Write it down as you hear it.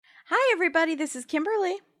Hi, everybody. This is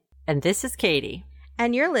Kimberly. And this is Katie.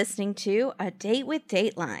 And you're listening to A Date with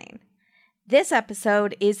Dateline. This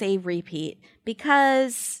episode is a repeat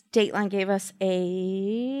because Dateline gave us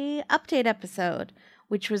a update episode,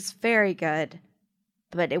 which was very good.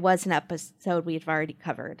 But it was an episode we've already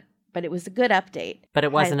covered. But it was a good update. But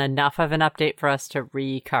it wasn't enough of an update for us to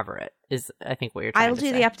recover it, is I think what you're trying to say.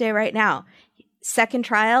 I'll do the update right now. Second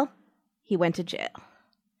trial, he went to jail.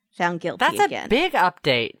 Found guilty again. That's a big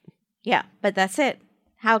update. Yeah, but that's it.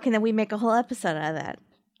 How can we make a whole episode out of that?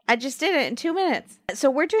 I just did it in 2 minutes. So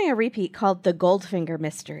we're doing a repeat called The Goldfinger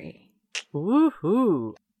Mystery.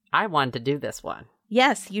 Woohoo. I wanted to do this one.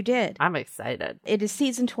 Yes, you did. I'm excited. It is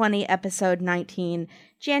season 20, episode 19,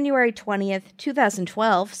 January 20th,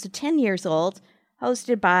 2012, so 10 years old,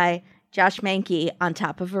 hosted by Josh Mankey on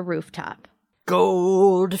top of a rooftop.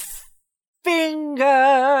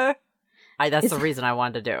 Goldfinger! That's the reason I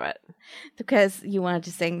wanted to do it. Because you wanted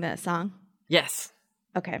to sing the song? Yes.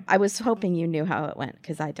 Okay. I was hoping you knew how it went,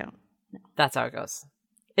 because I don't. No. That's how it goes.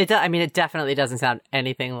 It definitely doesn't sound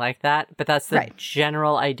anything like that, but that's the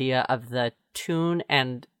general idea of the tune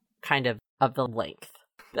and kind of the length.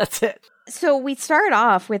 That's it. So we start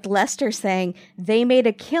off with Lester saying they made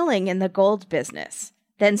a killing in the gold business.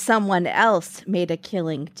 Then someone else made a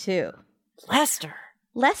killing too.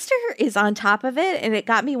 Lester is on top of it, and it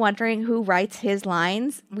got me wondering who writes his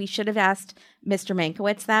lines. We should have asked Mr.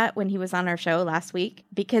 Mankiewicz that when he was on our show last week,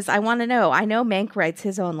 because I want to know. I know Mank writes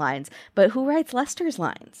his own lines, but who writes Lester's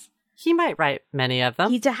lines? He might write many of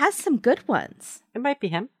them. He has some good ones. It might be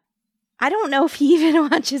him. I don't know if he even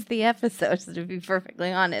watches the episodes, to be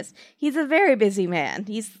perfectly honest. He's a very busy man.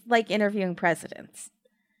 He's like interviewing presidents.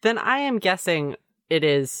 Then I am guessing it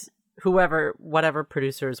is whatever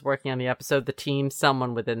producer is working on the episode, the team,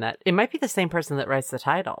 someone within that. It might be the same person that writes the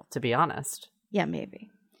title, to be honest. Yeah, maybe.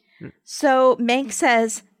 So Mank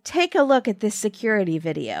says, take a look at this security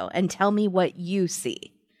video and tell me what you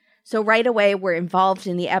see. So right away, we're involved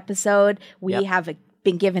in the episode. We have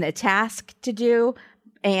been given a task to do,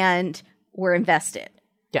 and we're invested.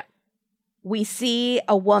 Yeah. We see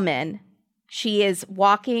a woman. She is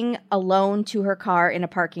walking alone to her car in a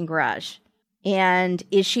parking garage. And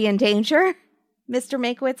is she in danger? Mr.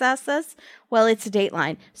 Mankiewicz asks us. Well, it's a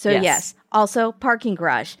Dateline. So yes. Also, parking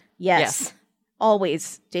garage. Yes.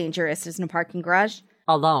 Always dangerous in a parking garage.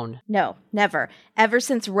 Alone. No, never. Ever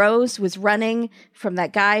since Rose was running from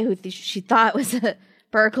that guy who she thought was a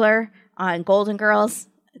burglar on Golden Girls.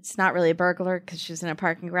 It's not really a burglar because she's in a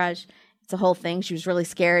parking garage. It's a whole thing. She was really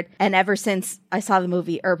scared. And ever since I saw the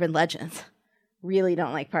movie Urban Legends. Really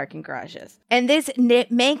don't like parking garages. And this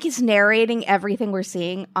Mank is narrating everything we're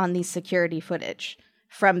seeing on the security footage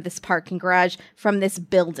from this parking garage, from this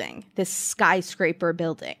building, this skyscraper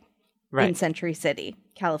building in Century City,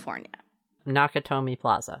 California. Nakatomi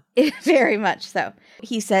Plaza. Very much so.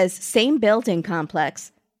 He says, same building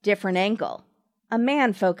complex, different angle. A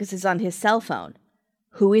man focuses on his cell phone.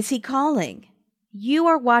 Who is he calling? You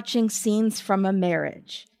are watching scenes from a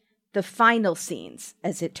marriage. The final scenes,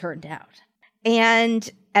 as it turned out. And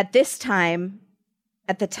at the time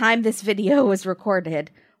this video was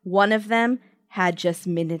recorded, one of them had just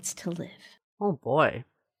minutes to live. Oh, boy.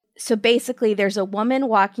 So basically, there's a woman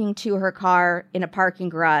walking to her car in a parking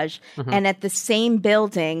garage, and at the same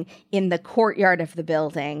building, in the courtyard of the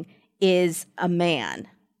building, is a man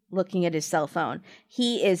looking at his cell phone.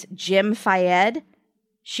 He is Jim Fayed.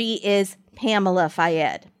 She is Pamela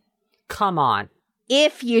Fayed. Come on.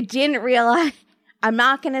 If you didn't realize... I'm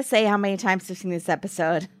not going to say how many times I've seen this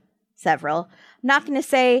episode. Several. I'm not going to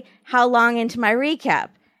say how long into my recap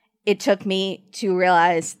it took me to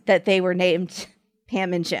realize that they were named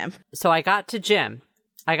Pam and Jim. So I got to Jim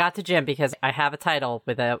because I have a title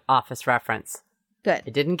with an office reference. Good.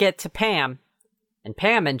 I didn't get to Pam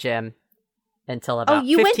and Jim until about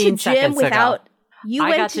 15 seconds ago. Oh, you went to Jim without...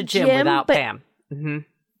 I got to Jim without Pam.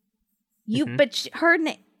 Mm-hmm. But her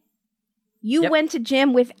name... You went to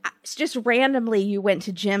Jim just randomly you went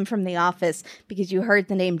to Jim from The Office because you heard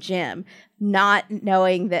the name Jim, not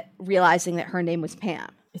realizing that her name was Pam.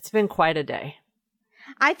 It's been quite a day.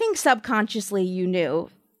 I think subconsciously you knew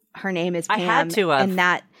her name is Pam. I had to have. And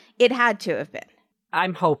that it had to have been.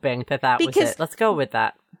 I'm hoping that was it. Let's go with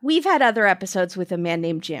that. We've had other episodes with a man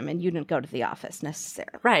named Jim, and you didn't go to The Office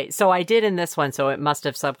necessarily. Right. So I did in this one, so it must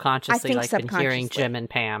have subconsciously been hearing Jim and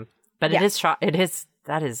Pam. But it is.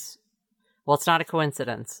 Well, it's not a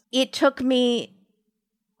coincidence. It took me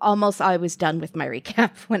I was done with my recap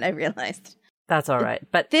when I realized. That's all right.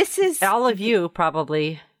 But this is... All of you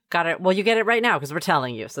probably got it. Well, you get it right now because we're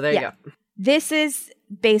telling you. So there you go. This is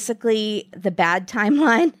basically the bad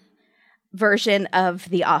timeline version of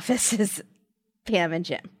The Office's Pam and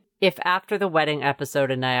Jim. if after the wedding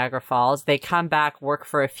episode in Niagara Falls, they come back, work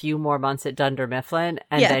for a few more months at Dunder Mifflin,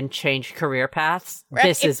 and then change career paths,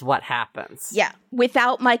 this is what happens. Yeah.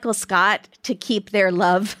 Without Michael Scott to keep their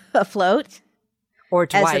love afloat. Or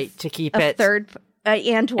Dwight to keep it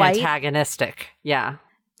and Dwight. Antagonistic. Yeah.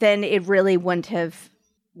 Then it really wouldn't have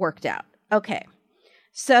worked out. Okay.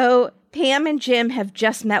 So Pam and Jim have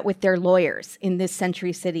just met with their lawyers in this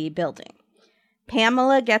Century City building.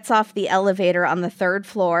 Pamela gets off the elevator on the 3rd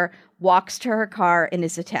floor, walks to her car, and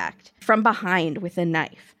is attacked from behind with a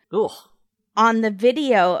knife. Ugh. On the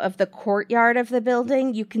video of the courtyard of the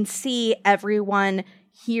building, you can see everyone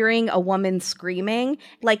hearing a woman screaming.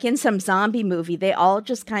 Like in some zombie movie, they all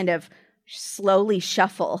just kind of slowly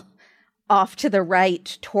shuffle off to the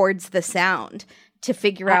right towards the sound to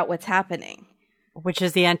figure out what's happening. Which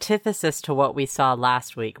is the antithesis to what we saw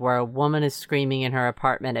last week, where a woman is screaming in her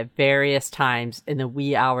apartment at various times in the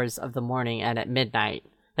wee hours of the morning and at midnight.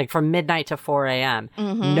 Like from midnight to 4 a.m.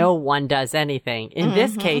 Mm-hmm. No one does anything. In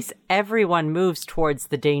this case, everyone moves towards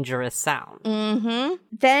the dangerous sound. Mm-hmm.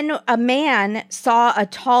 Then a man saw a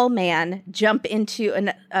tall man jump into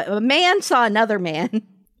a man saw another man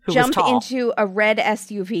jump into a red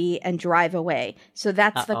SUV and drive away. So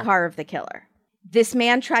that's the car of the killer. This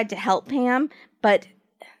man tried to help Pam, but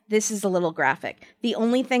this is a little graphic. The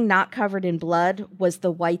only thing not covered in blood was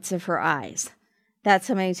the whites of her eyes. That's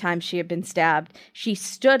how many times she had been stabbed. She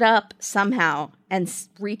stood up somehow and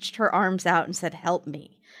reached her arms out and said, "Help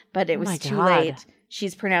me." But it was too late.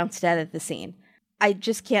 She's pronounced dead at the scene. I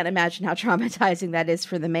just can't imagine how traumatizing that is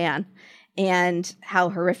for the man and how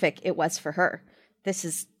horrific it was for her. This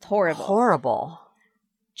is horrible. Horrible.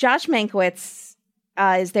 Josh Mankiewicz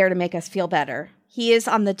is there to make us feel better. He is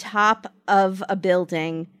on the top of a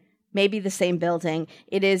building, maybe the same building.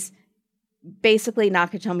 It is basically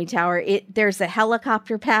Nakatomi Tower. There's a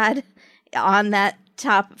helicopter pad on that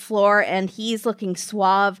top floor, and he's looking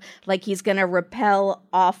suave, like he's going to rappel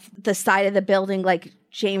off the side of the building like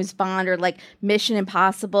James Bond or like Mission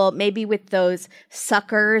Impossible, maybe with those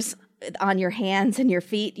suckers on your hands and your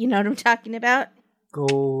feet. You know what I'm talking about?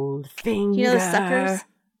 Goldfinger. You know those suckers?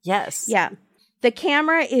 Yes. Yeah. The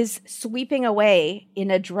camera is sweeping away in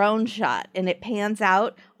a drone shot, and it pans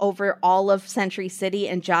out over all of Century City,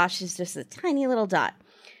 and Josh is just a tiny little dot.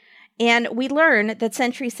 And we learn that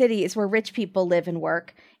Century City is where rich people live and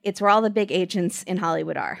work. It's where all the big agents in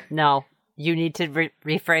Hollywood are. No, you need to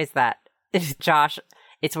rephrase that. Josh,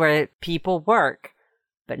 it's where people work,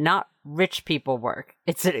 but not rich people work.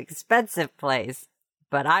 It's an expensive place,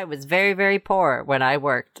 but I was very, very poor when I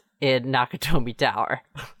worked in Nakatomi Tower.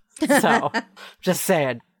 So, just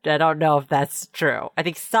saying, I don't know if that's true. I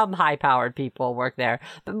think some high-powered people work there,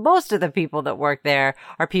 but most of the people that work there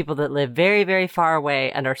are people that live very, very far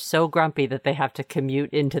away and are so grumpy that they have to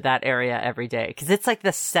commute into that area every day. Because it's like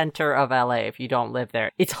the center of LA if you don't live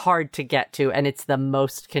there. It's hard to get to, and it's the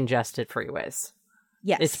most congested freeways.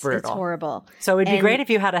 Yes, it's brutal. It's horrible. So it'd be great if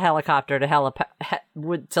you had a helicopter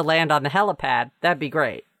to land on the helipad. That'd be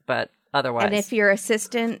great, but otherwise. And if you're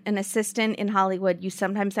an assistant in Hollywood, you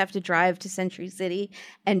sometimes have to drive to Century City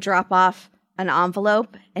and drop off an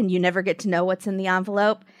envelope, and you never get to know what's in the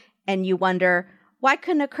envelope. And you wonder, why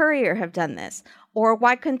couldn't a courier have done this? Or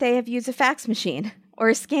why couldn't they have used a fax machine or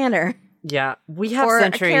a scanner? Yeah, we have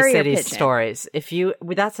Century City stories.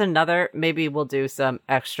 That's another, maybe we'll do some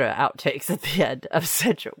extra outtakes at the end of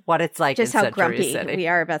Century, what it's like just in how Century grumpy City. We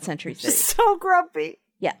are about Century City. Just so grumpy.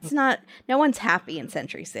 Yeah, no one's happy in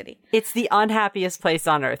Century City. It's the unhappiest place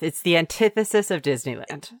on earth. It's the antithesis of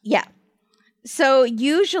Disneyland. Yeah. So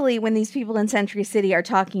usually when these people in Century City are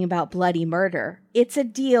talking about bloody murder, it's a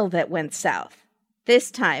deal that went south.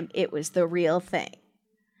 This time, it was the real thing.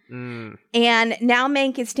 Mm. And now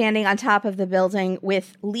Mank is standing on top of the building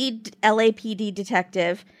with lead LAPD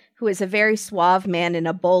detective, who is a very suave man in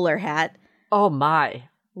a bowler hat. Oh, my.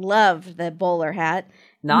 Love the bowler hat.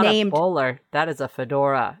 Not a bowler. That is a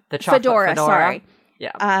fedora. The chocolate fedora. Sorry.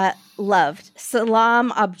 Yeah. Loved.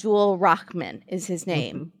 Salam Abdul Rahman is his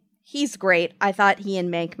name. Mm-hmm. He's great. I thought he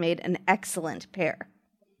and Mank made an excellent pair.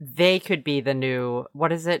 They could be the new,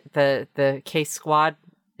 what is it? The case squad?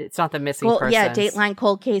 It's not the missing person. Yeah, Dateline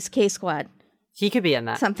Cold Case Squad. He could be in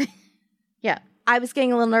that. Something. Yeah. I was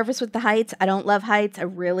getting a little nervous with the heights. I don't love heights. I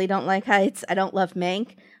really don't like heights. I don't love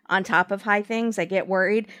Mank on top of high things. I get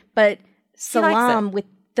worried. But Salam with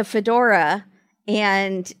the fedora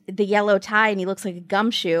and the yellow tie, and he looks like a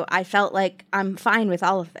gumshoe. I felt like I'm fine with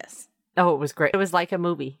all of this. Oh, it was great. It was like a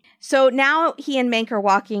movie. So now he and Mank are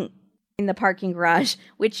walking in the parking garage,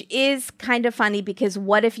 which is kind of funny because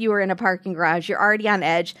what if you were in a parking garage? You're already on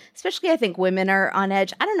edge, especially I think women are on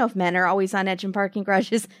edge. I don't know if men are always on edge in parking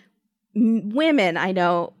garages. women I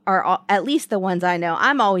know are at least the ones I know.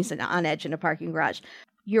 I'm always on edge in a parking garage.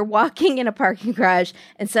 You're walking in a parking garage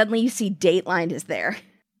and suddenly you see Dateline is there.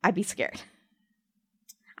 I'd be scared.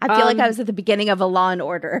 I feel like I was at the beginning of a Law and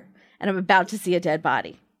Order and I'm about to see a dead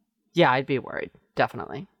body. Yeah, I'd be worried.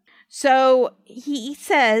 Definitely. So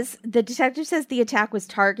the detective says the attack was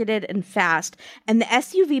targeted and fast, and the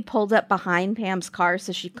SUV pulled up behind Pam's car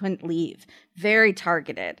so she couldn't leave. Very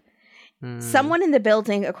targeted. Someone in the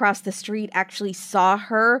building across the street actually saw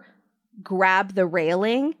her grab the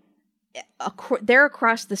railing. They're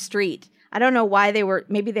across the street. I don't know why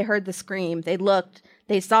maybe they heard the scream. They looked,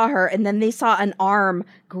 they saw her, and then they saw an arm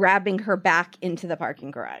grabbing her back into the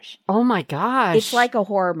parking garage. Oh my gosh. It's like a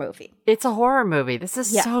horror movie. It's a horror movie. This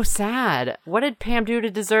is so sad. What did Pam do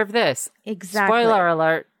to deserve this? Exactly. Spoiler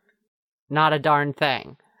alert. Not a darn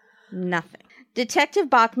thing. Nothing. Detective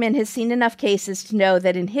Bachman has seen enough cases to know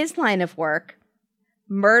that in his line of work,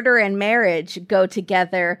 murder and marriage go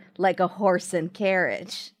together like a horse and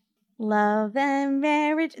carriage. Love and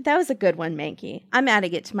marriage. That was a good one, Mankey. I'm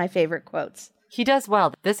adding it to my favorite quotes. He does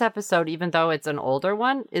well. This episode, even though it's an older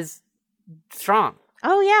one, is strong.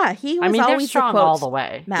 Oh, yeah. He was always strong all the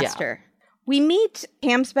way. Master. Yeah. We meet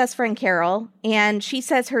Pam's best friend, Carol, and she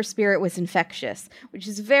says her spirit was infectious, which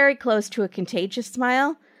is very close to a contagious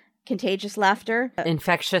smile. Contagious laughter.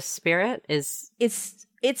 Infectious spirit is... It's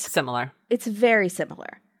similar. It's very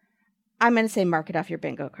similar. I'm going to say mark it off your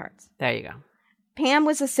bingo cards. There you go. Pam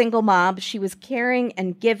was a single mom. She was caring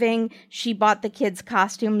and giving. She bought the kids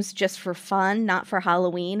costumes just for fun, not for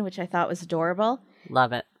Halloween, which I thought was adorable.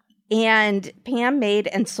 Love it. And Pam made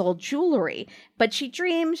and sold jewelry, but she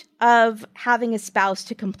dreamed of having a spouse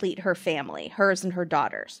to complete her family, hers and her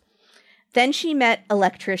daughters. Then she met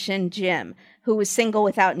electrician Jim, who was single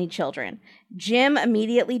without any children. Jim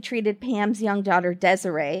immediately treated Pam's young daughter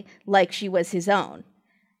Desiree like she was his own.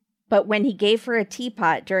 But when he gave her a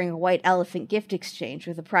teapot during a white elephant gift exchange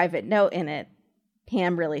with a private note in it,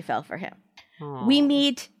 Pam really fell for him. Aww. We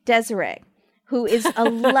meet Desiree, who is a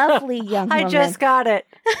lovely young woman. I just got it.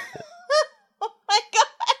 Oh my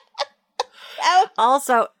God.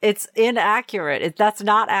 Also, it's inaccurate. That's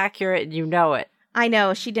not accurate, and you know it. I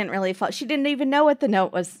know. She didn't really fall. She didn't even know what the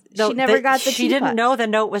note was. She never got the teapot. She didn't know the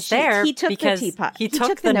note was there. He took the teapot. He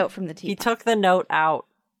took the note from the teapot. He took the note out.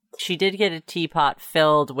 She did get a teapot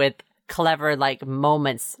filled with clever,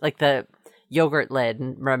 moments, like the yogurt lid,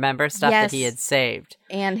 and remember stuff that he had saved.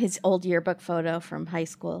 And his old yearbook photo from high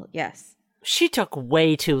school, yes. She took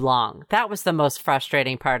way too long. That was the most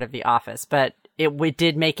frustrating part of The Office, but it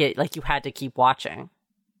did make it like you had to keep watching.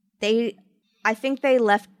 I think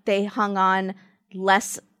they hung on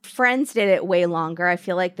less. Friends did it way longer. I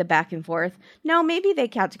feel like the back and forth. No, maybe they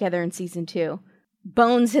got together in season 2.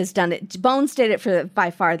 Bones has done it. Bones did it for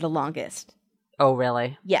by far the longest. Oh,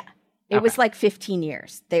 really? Yeah. It was like 15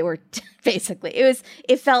 years. They were basically,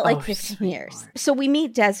 it felt like 15 years. Lord. So we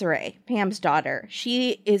meet Desiree, Pam's daughter.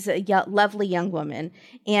 She is a lovely young woman.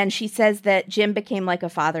 And she says that Jim became like a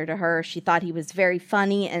father to her. She thought he was very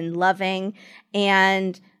funny and loving.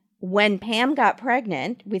 And when Pam got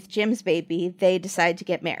pregnant with Jim's baby, they decided to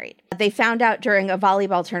get married. They found out during a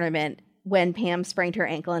volleyball tournament when Pam sprained her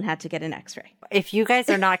ankle and had to get an x-ray. If you guys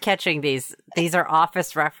are not catching these are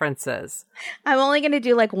Office references. I'm only going to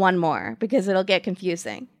do one more because it'll get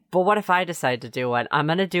confusing. But what if I decide to do one? I'm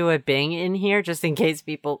going to do a bing in here just in case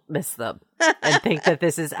people miss them and think that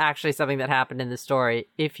this is actually something that happened in the story.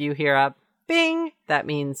 If you hear a bing, that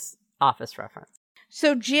means Office reference.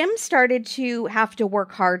 So Jim started to have to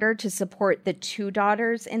work harder to support the 2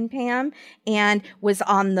 daughters in Pam and was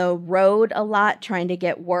on the road a lot trying to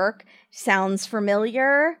get work. Sounds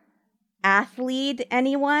familiar? Athlete,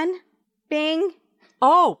 anyone? Bing?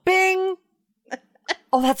 Oh, bing!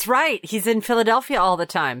 Oh, that's right. He's in Philadelphia all the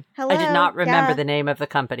time. Hello? I did not remember the name of the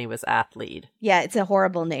company was Athlete. Yeah, it's a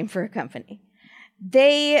horrible name for a company.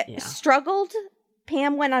 They struggled.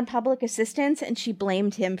 Pam went on public assistance and she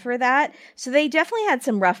blamed him for that. So they definitely had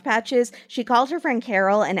some rough patches. She called her friend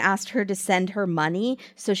Carol and asked her to send her money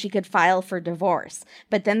so she could file for divorce.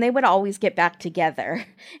 But then they would always get back together.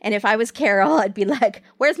 And if I was Carol, I'd be like,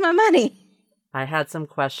 where's my money? I had some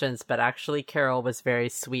questions, but actually Carol was very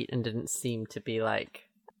sweet and didn't seem to be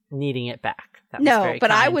needing it back. That was very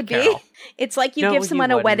but kind, I would Carol. be. It's like you give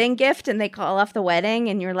someone a wedding gift and they call off the wedding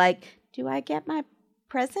and you're like, do I get my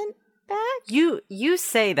present back? You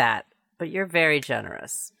say that, but you're very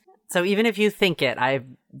generous. So even if you think it, I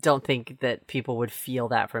don't think that people would feel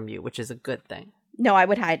that from you, which is a good thing. No, I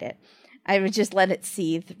would hide it. I would just let it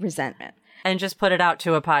seethe resentment. And just put it out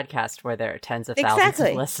to a podcast where there are tens of thousands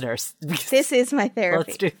of listeners. This is my therapy.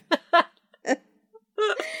 Let's do that.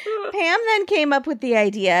 Pam then came up with the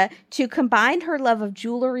idea to combine her love of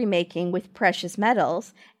jewelry making with precious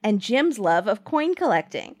metals and Jim's love of coin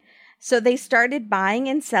collecting. So they started buying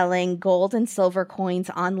and selling gold and silver coins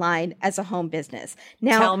online as a home business.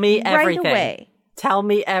 Now, tell me everything. Right away, tell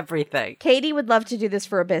me everything. Katie would love to do this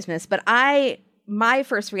for a business, but my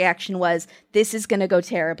first reaction was, this is going to go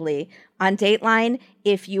terribly. On Dateline,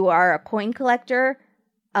 if you are a coin collector,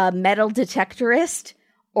 a metal detectorist,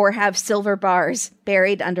 or have silver bars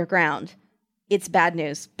buried underground, it's bad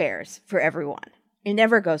news bears for everyone. It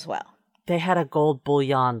never goes well. They had a gold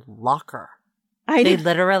bullion locker. They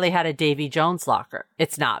literally had a Davy Jones locker.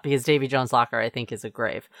 It's not, because Davy Jones locker, I think, is a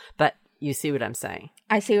grave. But you see what I'm saying.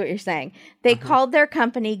 I see what you're saying. They called their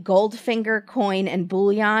company Goldfinger Coin and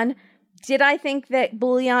Bullion. Did I think that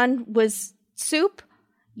bullion was soup?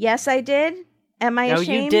 Yes, I did. Am I ashamed?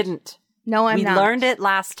 No, you didn't. No, I'm not. We learned it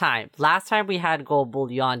last time. Last time we had gold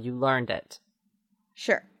bullion, you learned it.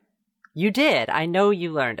 Sure. You did. I know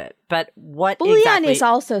you learned it. But what bullion exactly... is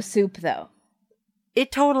also soup, though.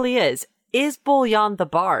 It totally is. Is bullion the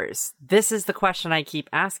bars? This is the question I keep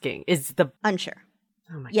asking. Is the... Unsure.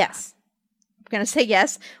 Oh my yes. God. I'm going to say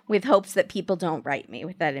yes with hopes that people don't write me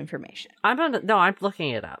with that information. I'm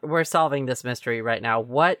looking it up. We're solving this mystery right now.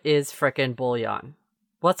 What is frickin' bullion?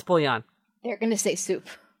 What's bullion? They're going to say soup.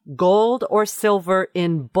 Gold or silver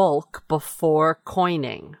in bulk before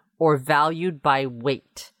coining or valued by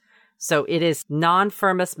weight. So it is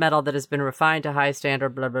non-ferrous metal that has been refined to high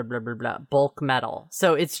standard, blah, blah, blah, blah, blah, bulk metal.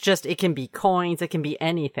 So it's just, it can be coins, it can be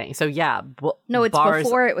anything. So yeah. No, it's bars,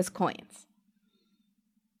 before it was coins.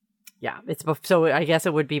 Yeah, so I guess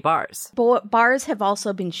it would be bars. Bars have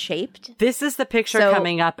also been shaped. This is the picture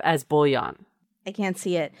coming up as bullion. I can't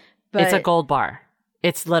see it, but it's a gold bar.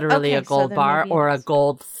 It's literally a gold bar or a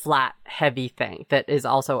gold flat heavy thing that is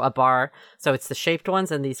also a bar. So it's the shaped ones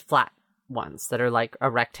and these flat ones that are like a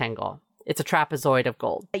rectangle. It's a trapezoid of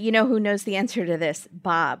gold. You know who knows the answer to this?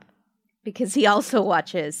 Bob, because he also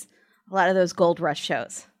watches a lot of those gold rush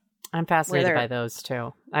shows. I'm fascinated by those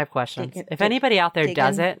too. I have questions. If anybody out there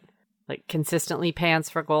does it, like consistently pans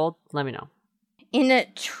for gold, let me know. In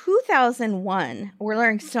 2001, we're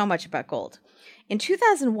learning so much about gold. In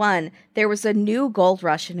 2001, there was a new gold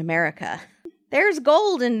rush in America. There's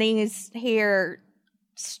gold in these here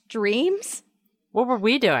streams. What were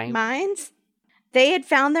we doing? Mines. They had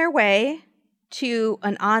found their way to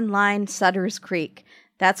an online Sutter's Creek.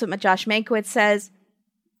 That's what Josh Mankiewicz says.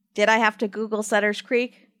 Did I have to Google Sutter's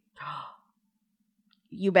Creek?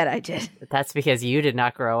 You bet I did. That's because you did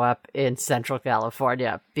not grow up in Central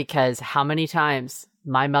California. Because how many times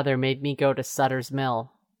my mother made me go to Sutter's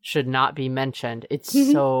Mill should not be mentioned. It's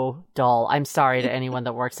so dull. I'm sorry to anyone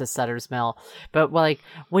that works at Sutter's Mill. But like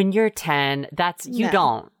when you're 10,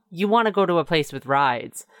 don't. You want to go to a place with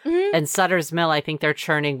rides. Mm-hmm. And Sutter's Mill, I think they're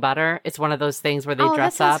churning butter. It's one of those things where they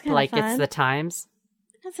dress up like it's the times.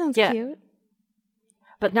 That sounds cute.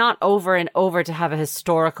 But not over and over to have a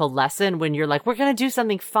historical lesson when you're like, we're going to do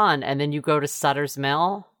something fun. And then you go to Sutter's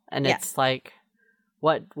Mill and it's like,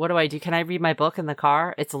 what do I do? Can I read my book in the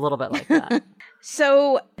car? It's a little bit like that.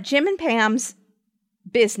 So Jim and Pam's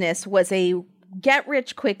business was a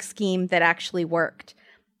get-rich-quick scheme that actually worked.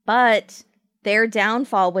 But their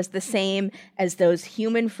downfall was the same as those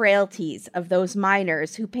human frailties of those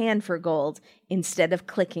miners who panned for gold instead of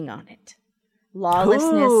clicking on it.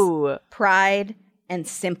 Lawlessness, pride, and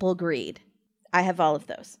simple greed. I have all of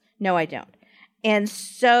those. No, I don't. And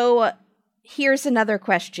so here's another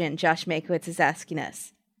question Josh Mankiewicz is asking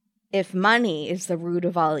us. If money is the root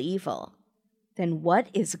of all evil, then what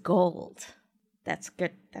is gold? That's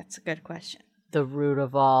good. That's a good question. The root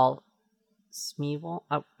of all Smeevil?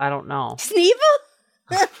 I don't know. Sneevil?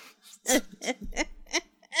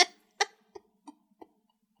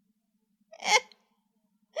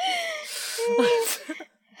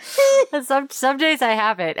 Some days I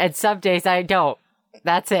have it, and some days I don't.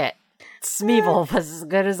 That's it. Smeevil was as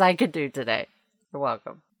good as I could do today. You're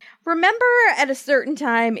welcome. Remember at a certain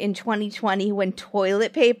time in 2020 when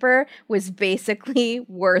toilet paper was basically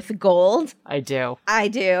worth gold? I do. I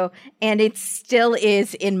do. And it still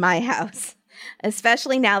is in my house.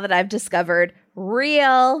 Especially now that I've discovered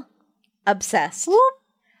Real obsessed. Whoop.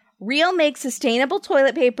 Real makes sustainable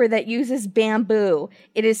toilet paper that uses bamboo.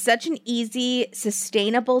 It is such an easy,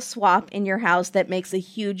 sustainable swap in your house that makes a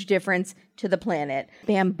huge difference to the planet.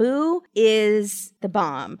 Bamboo is the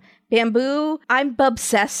bomb. Bamboo, I'm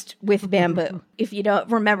obsessed with bamboo. if you don't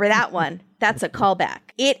remember that one. That's a callback.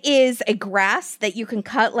 It is a grass that you can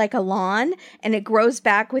cut like a lawn, and it grows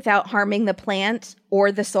back without harming the plant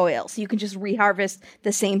or the soil. So you can just reharvest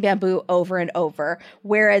the same bamboo over and over.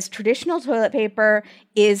 Whereas traditional toilet paper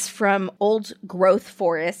is from old growth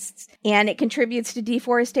forests, and it contributes to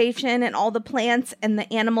deforestation and all the plants and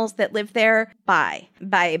the animals that live there. Bye.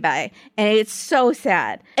 And it's so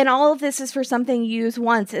sad. And all of this is for something you use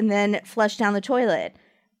once and then flush down the toilet.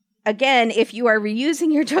 Again, if you are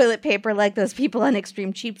reusing your toilet paper like those people on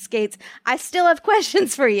Extreme Cheapskates, I still have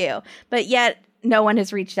questions for you. But yet, no one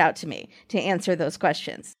has reached out to me to answer those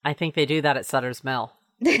questions. I think they do that at Sutter's Mill.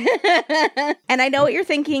 And I know what you're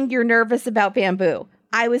thinking. You're nervous about bamboo.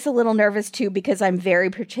 I was a little nervous too because I'm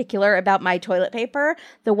very particular about my toilet paper.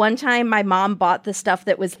 The one time my mom bought the stuff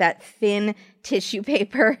that was that thin tissue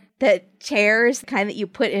paper that tears, kind that you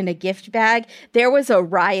put in a gift bag, there was a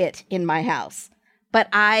riot in my house. But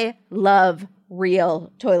I love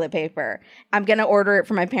real toilet paper. I'm going to order it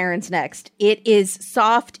for my parents next. It is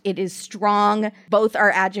soft. It is strong. Both are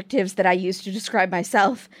adjectives that I use to describe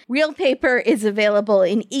myself. Real paper is available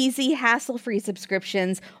in easy, hassle-free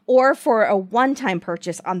subscriptions or for a one-time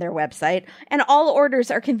purchase on their website. And all orders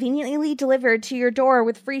are conveniently delivered to your door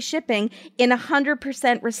with free shipping in 100%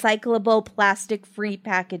 recyclable plastic-free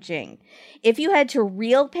packaging. If you head to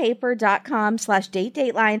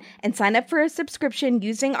realpaper.com/datedateline and sign up for a subscription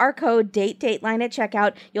using our code DATEDATELINE at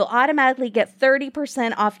checkout, you'll automatically get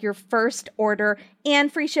 30% off your first order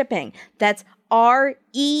and free shipping. That's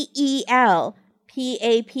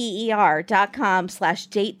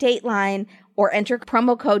REELPAPER.com/datedateline or enter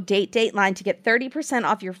promo code DATEDATELINE to get 30%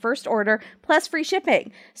 off your first order plus free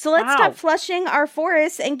shipping. So let's stop flushing our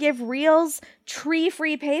forests and give Reel's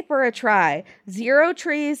tree-free paper a try. 0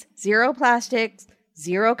 trees, 0 plastics,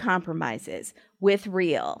 0 compromises with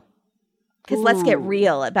Reel. Because let's get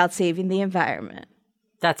real about saving the environment.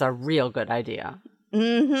 That's a real good idea.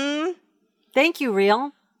 Mm-hmm. Thank you,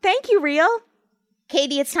 Reel. Thank you, Reel.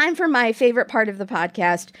 Katie, it's time for my favorite part of the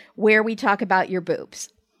podcast where we talk about your boobs.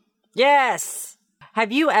 Yes!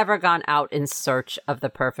 Have you ever gone out in search of the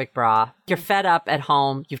perfect bra? You're fed up at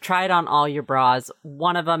home. You've tried on all your bras.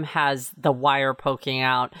 One of them has the wire poking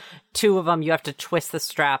out. 2 of them, you have to twist the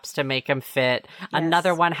straps to make them fit. Yes.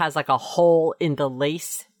 Another one has like a hole in the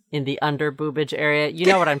lace in the under boobage area. You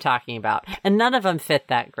know what I'm talking about. And none of them fit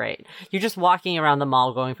that great. You're just walking around the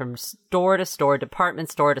mall going from store to store, department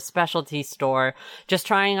store to specialty store, just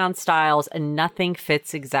trying on styles and nothing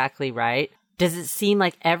fits exactly right. Does it seem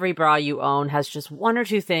like every bra you own has just 1 or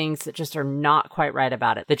 2 things that just are not quite right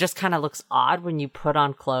about it, that just kind of looks odd when you put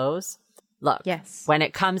on clothes? Look, yes. When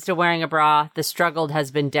it comes to wearing a bra, the struggle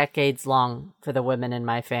has been decades long for the women in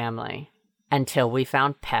my family. Until we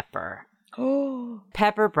found Pepper.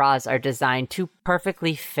 Pepper bras are designed to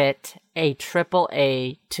perfectly fit a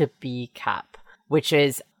AAA to B cup, which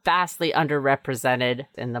is vastly underrepresented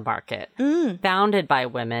in the market. Founded by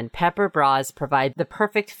women, Pepper bras provide the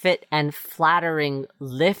perfect fit and flattering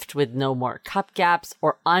lift with no more cup gaps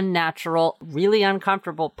or unnatural, really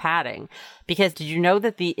uncomfortable padding. Because did you know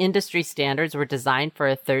that the industry standards were designed for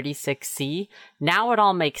a 36C? Now it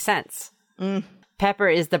all makes sense. Pepper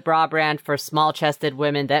is the bra brand for small-chested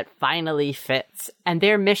women that finally fits, and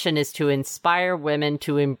their mission is to inspire women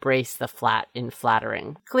to embrace the flat in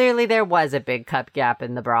flattering. Clearly, there was a big cup gap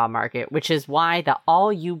in the bra market, which is why the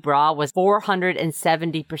All You bra was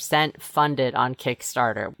 470% funded on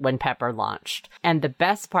Kickstarter when Pepper launched. And the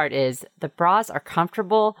best part is, the bras are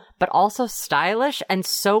comfortable, but also stylish and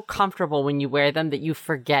so comfortable when you wear them that you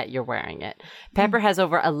forget you're wearing it. Pepper has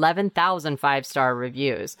over 11,000 5-star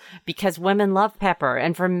reviews because women love Pepper.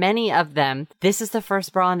 And for many of them, this is the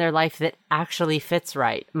first bra in their life that actually fits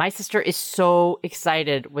right. My sister is so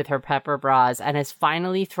excited with her Pepper bras and has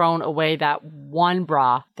finally thrown away that one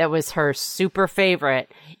bra that was her super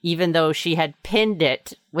favorite, even though she had pinned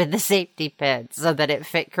it with the safety pin so that it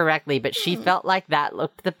fit correctly. But she felt like that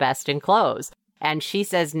looked the best in clothes. And she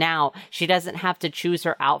says now she doesn't have to choose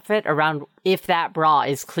her outfit around if that bra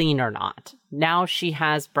is clean or not. Now she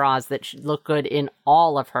has bras that look good in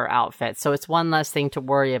all of her outfits. So it's one less thing to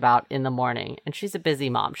worry about in the morning. And she's a busy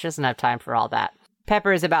mom. She doesn't have time for all that.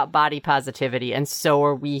 Pepper is about body positivity, and so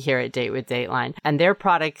are we here at Date with Dateline. And their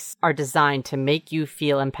products are designed to make you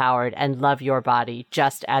feel empowered and love your body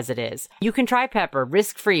just as it is. You can try Pepper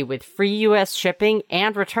risk-free with free U.S. shipping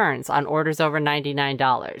and returns on orders over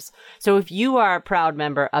 $99. So if you are a proud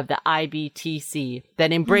member of the IBTC,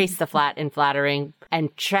 then embrace the flat and flattering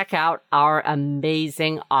and check out our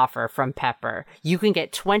amazing offer from Pepper. You can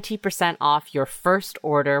get 20% off your first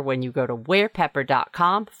order when you go to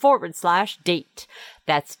wearpepper.com/date.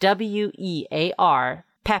 That's WEAR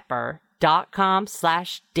Pepper,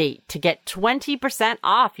 pepper.com/date to get 20%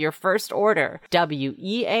 off your first order.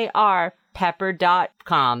 WEAR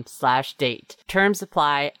pepper.com/date. Terms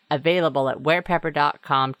apply. Available at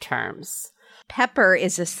wearpepper.com terms. Pepper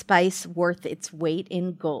is a spice worth its weight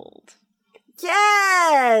in gold.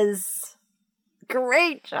 Yes!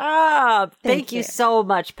 Great job. Thank you you so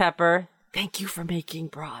much, Pepper. Thank you for making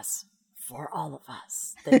bras for all of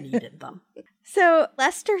us that needed them. So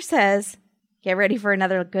Lester says, get ready for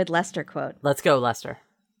another good Lester quote. Let's go, Lester.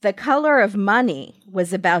 The color of money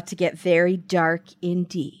was about to get very dark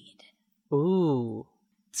indeed. Ooh.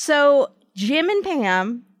 So Jim and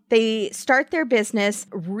Pam, they start their business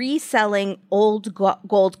reselling old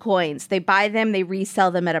gold coins. They buy them, they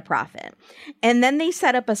resell them at a profit. And then they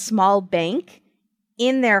set up a small bank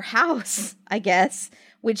in their house, I guess,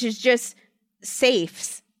 which is just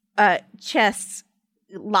safes, chests,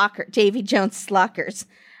 Davy Jones lockers,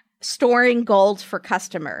 storing gold for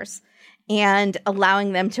customers and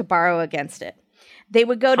allowing them to borrow against it. They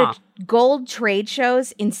would go to gold trade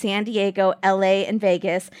shows in San Diego, LA, and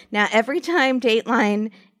Vegas. Now, every time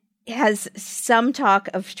Dateline has some talk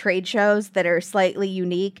of trade shows that are slightly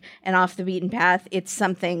unique and off the beaten path, it's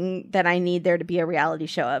something that I need there to be a reality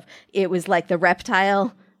show of. It was like the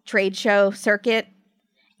reptile trade show circuit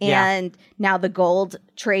and now the gold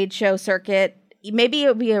trade show circuit. Maybe it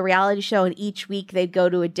would be a reality show and each week they'd go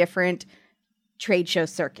to a different trade show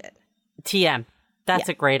circuit. TM. That's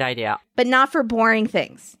a great idea. But not for boring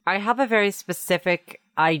things. I have a very specific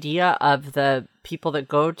idea of the people that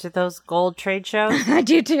go to those gold trade shows. I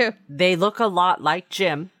do too. They look a lot like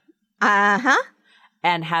Jim. Uh-huh.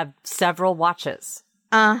 And have several watches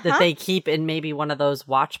that they keep in maybe one of those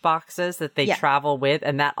watch boxes that they travel with.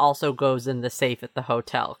 And that also goes in the safe at the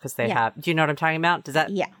hotel because they have. Do you know what I'm talking about? Does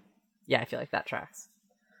that? Yeah. Yeah, I feel like that tracks.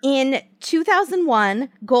 In 2001,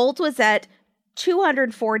 gold was at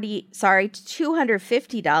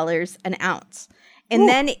 $250 an ounce. And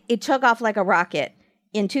then it took off like a rocket.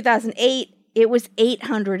 In 2008, it was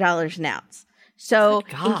 $800 an ounce. So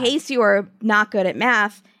in case you are not good at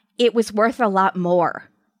math, it was worth a lot more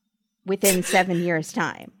within 7 years'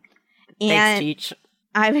 time. And thanks, Teach.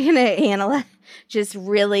 I'm going to just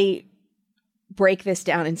really break this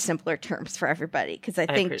down in simpler terms for everybody because I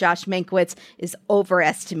think Josh Mankiewicz is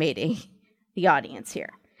overestimating the audience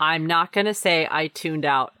here. I'm not going to say I tuned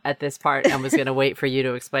out at this part and was going to wait for you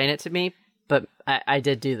to explain it to me, but I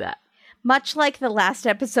did do that. Much like the last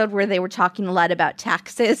episode where they were talking a lot about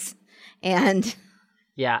taxes and...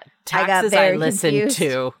 Yeah, taxes I listened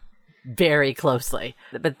to very closely.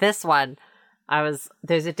 But this one,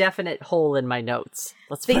 there's a definite hole in my notes.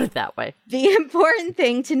 Let's put it that way. The important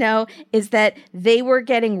thing to know is that they were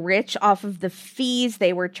getting rich off of the fees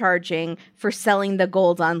they were charging for selling the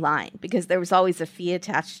gold online because there was always a fee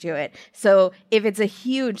attached to it. So if it's a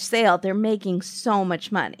huge sale, they're making so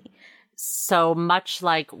much money. So much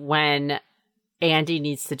like when Andy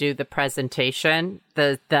needs to do the presentation,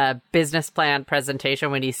 the business plan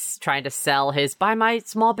presentation when he's trying to sell his buy my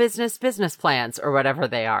small business plans or whatever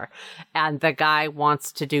they are. And the guy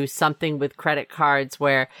wants to do something with credit cards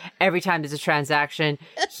where every time there's a transaction,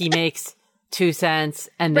 he makes 2 cents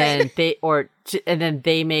and then they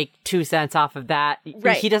make 2 cents off of that.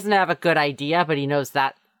 Right. He doesn't have a good idea, but he knows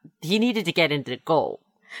that he needed to get into gold.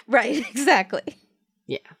 Right, exactly.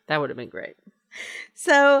 Yeah, that would have been great.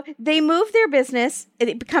 So they move their business.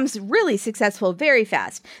 It becomes really successful very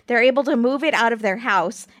fast. They're able to move it out of their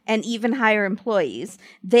house and even hire employees.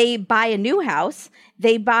 They buy a new house.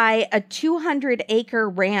 They buy a 200-acre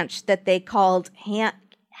ranch that they called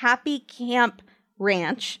Happy Camp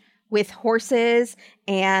Ranch with horses.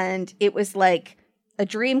 And it was like a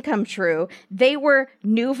dream come true. They were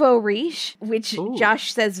nouveau riche, which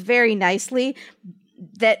Josh says very nicely,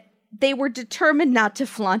 that they were determined not to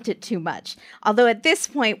flaunt it too much. Although at this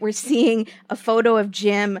point, we're seeing a photo of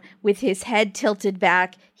Jim with his head tilted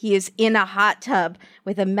back. He is in a hot tub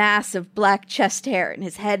with a mass of black chest hair, and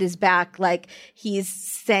his head is back like he's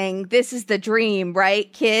saying, this is the dream,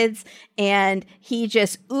 right, kids? And he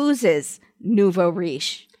just oozes nouveau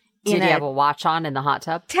riche. Did he have a watch on in the hot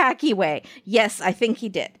tub? Tacky way. Yes, I think he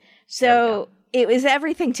did. So it was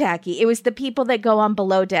everything tacky. It was the people that go on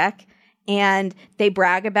below deck and they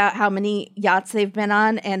brag about how many yachts they've been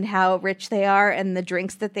on and how rich they are, and the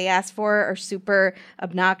drinks that they ask for are super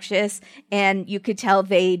obnoxious, and you could tell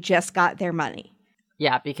they just got their money.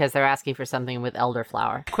 Yeah, because they're asking for something with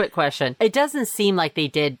elderflower. Quick question. It doesn't seem like they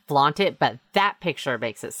did flaunt it, but that picture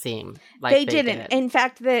makes it seem like they didn't. Did. In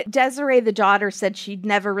fact, Desiree, the daughter, said she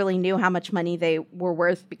never really knew how much money they were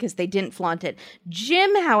worth because they didn't flaunt it.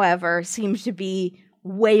 Jim, however, seems to be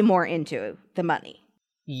way more into the money.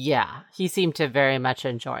 Yeah, he seemed to very much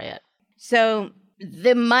enjoy it. So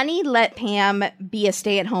the money let Pam be a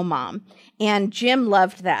stay-at-home mom, and Jim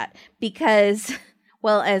loved that because,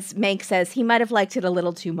 well, as Meg says, he might have liked it a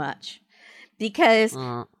little too much because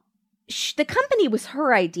the company was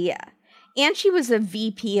her idea, and she was a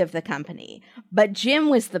VP of the company, but Jim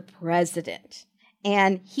was the president,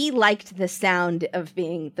 and he liked the sound of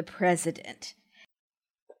being the president.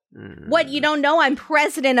 What, you don't know? I'm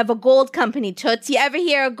president of a gold company, Toots. You ever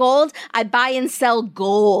hear of gold? I buy and sell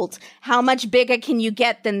gold. How much bigger can you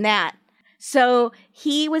get than that? So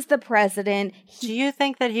he was the president. Do you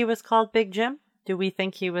think that he was called Big Jim? Do we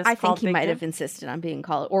think he was called Big Jim? I think he might have insisted on being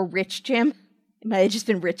called, or Rich Jim. It might have just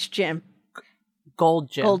been Rich Jim.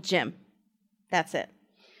 Gold Jim. Gold Jim. That's it.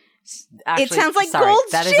 Actually, it sounds like sorry,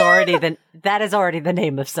 Gold's that Gym. That is already the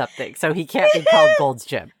name of something, so he can't be called Gold's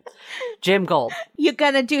Gym. Jim Gold. You're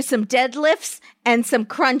gonna do some deadlifts and some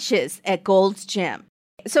crunches at Gold's Gym.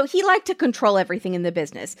 So he liked to control everything in the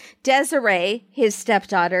business. Desiree, his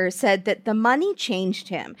stepdaughter, said that the money changed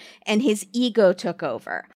him and his ego took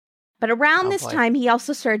over. But around this time, he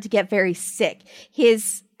also started to get very sick.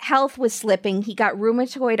 His health was slipping. He got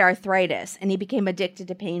rheumatoid arthritis and he became addicted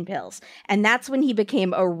to pain pills. And that's when he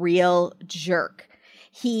became a real jerk.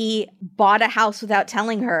 He bought a house without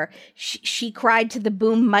telling her. She cried to the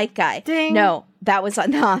boom mic guy. Ding. No, that was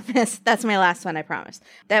on The Office. That's my last one, I promise.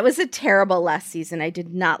 That was a terrible last season. I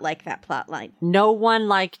did not like that plot line. No one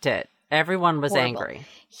liked it. Everyone was Horrible. angry.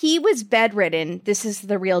 He was bedridden. This is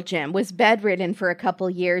the real Jim. Was bedridden for a couple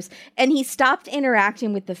years. And he stopped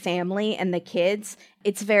interacting with the family and the kids.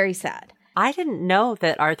 It's very sad. I didn't know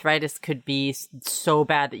that arthritis could be so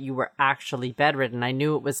bad that you were actually bedridden. I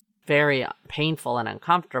knew it was very painful and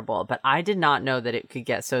uncomfortable, but I did not know that it could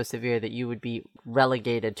get so severe that you would be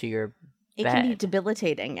relegated to your It bed. can be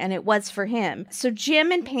debilitating, and it was for him. So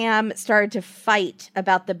Jim and Pam started to fight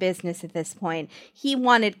about the business at this point. He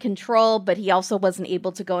wanted control, but he also wasn't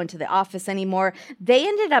able to go into the office anymore. They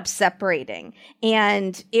ended up separating,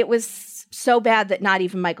 and it was so bad that not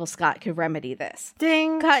even Michael Scott could remedy this.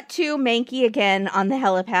 Ding! Cut to Mankey again on the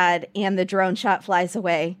helipad, and the drone shot flies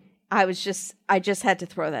away. I just had to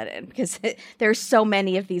throw that in because there's so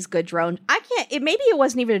many of these good drones. Maybe it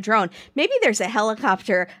wasn't even a drone. Maybe there's a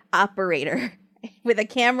helicopter operator with a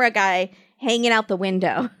camera guy hanging out the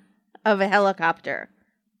window of a helicopter.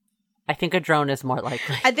 I think a drone is more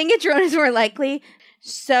likely. I think a drone is more likely.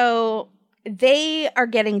 So they are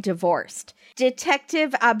getting divorced.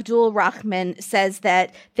 Detective Abdul Rahman says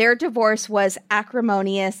that their divorce was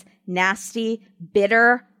acrimonious, nasty,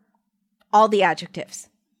 bitter, all the adjectives.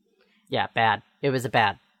 Yeah, bad. It was a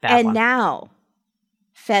bad and one. Now,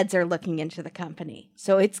 feds are looking into the company.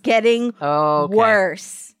 So it's getting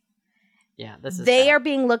worse. Yeah, this is They bad. are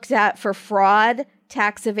being looked at for fraud,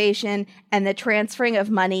 tax evasion, and the transferring of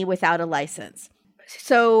money without a license.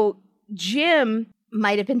 So Jim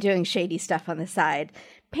might have been doing shady stuff on the side.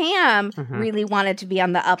 Pam really wanted to be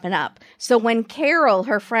on the up and up. So when Carol,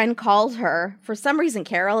 her friend, called her, for some reason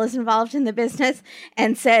Carol is involved in the business,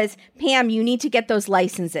 and says, Pam, you need to get those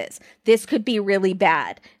licenses. This could be really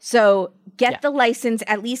bad. So get the license,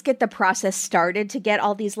 at least get the process started to get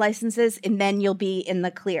all these licenses, and then you'll be in the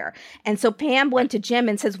clear. And so Pam went to Jim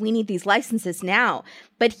and says, we need these licenses now.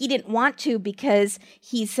 But he didn't want to because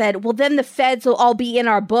he said, well, then the feds will all be in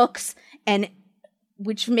our books, and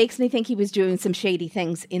which makes me think he was doing some shady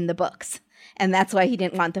things in the books. And that's why he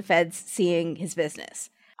didn't want the feds seeing his business.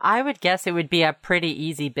 I would guess it would be a pretty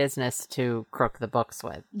easy business to crook the books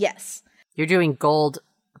with. Yes. You're doing gold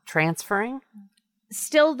transferring?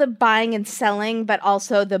 Still the buying and selling, but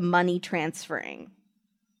also the money transferring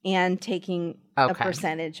and taking a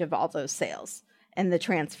percentage of all those sales and the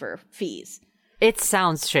transfer fees. It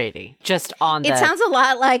sounds shady. Just on the... It sounds a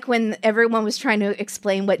lot like when everyone was trying to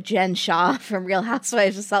explain what Jen Shaw from Real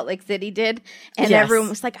Housewives of Salt Lake City did. And everyone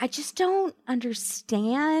was like, I just don't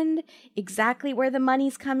understand exactly where the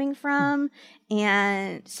money's coming from.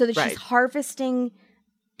 And so that she's harvesting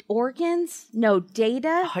organs? No,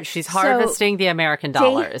 data? She's harvesting the American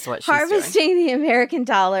dollar is what she's harvesting the American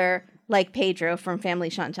dollar like Pedro from Family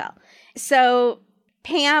Chantal. So...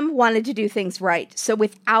 Pam wanted to do things right. So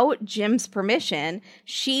without Jim's permission,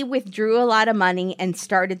 she withdrew a lot of money and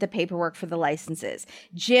started the paperwork for the licenses.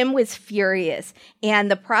 Jim was furious. And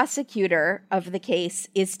the prosecutor of the case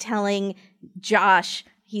is telling Josh,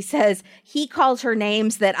 he says, he calls her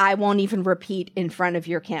names that I won't even repeat in front of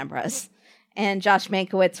your cameras. And Josh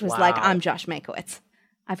Mankiewicz was like, I'm Josh Mankiewicz.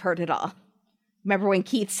 I've heard it all. Remember when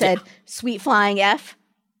Keith said, sweet flying F?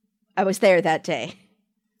 I was there that day.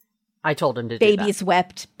 I told him to do that. Babies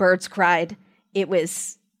wept, birds cried. It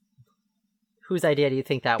was... Whose idea do you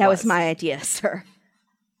think that was? That was my idea, sir.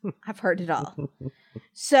 I've heard it all.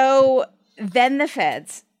 So then the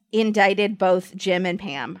feds indicted both Jim and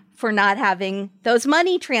Pam for not having those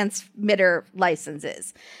money transmitter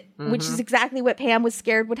licenses, which is exactly what Pam was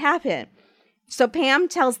scared would happen. So Pam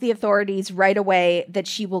tells the authorities right away that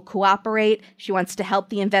she will cooperate. She wants to help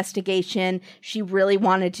the investigation. She really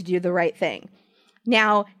wanted to do the right thing.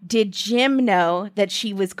 Now, did Jim know that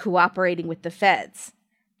she was cooperating with the feds?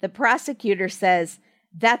 The prosecutor says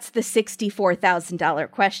that's the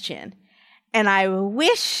 $64,000 question. And I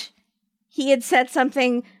wish he had said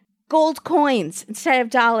something gold coins instead of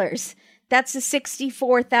dollars. That's a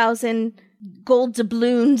 64,000 gold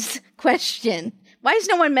doubloons question. Why is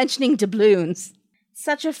no one mentioning doubloons?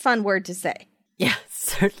 Such a fun word to say. Yeah,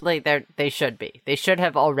 certainly they should be. They should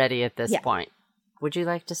have already at this point. Would you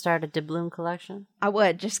like to start a doubloon collection? I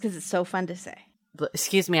would, just because it's so fun to say.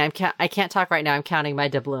 Excuse me, I can't talk right now. I'm counting my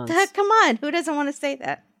doubloons. Come on, who doesn't want to say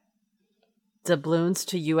that? Doubloons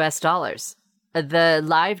to U.S. dollars. The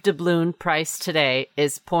live doubloon price today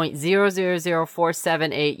is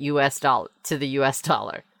 $0.000478 U.S. dollar to the U.S.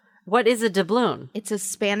 dollar. What is a doubloon? It's a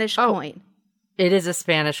Spanish coin. It is a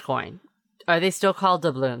Spanish coin. Are they still called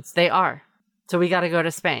doubloons? They are. So we got to go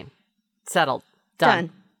to Spain. Settled.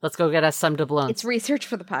 Done. Let's go get us some doubloons. It's research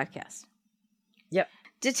for the podcast. Yep.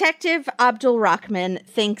 Detective Abdul Rahman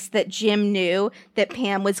thinks that Jim knew that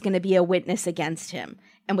Pam was going to be a witness against him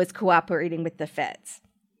and was cooperating with the feds.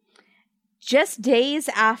 Just days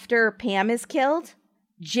after Pam is killed,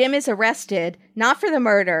 Jim is arrested, not for the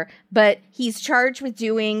murder, but he's charged with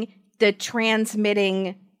doing the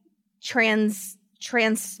transmitting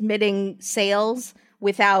sales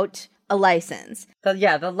without a license.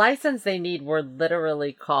 The license they need were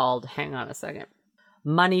literally called, hang on a second,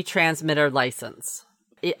 money transmitter license.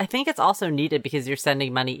 I think it's also needed because you're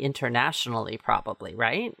sending money internationally, probably,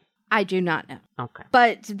 right? I do not know. Okay.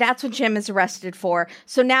 But that's what Jim is arrested for.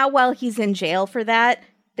 So now while he's in jail for that,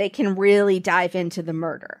 they can really dive into the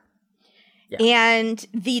murder. Yeah. And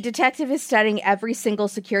the detective is studying every single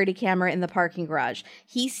security camera in the parking garage.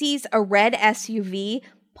 He sees a red SUV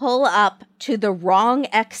pull up to the wrong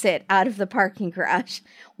exit out of the parking garage,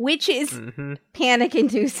 which is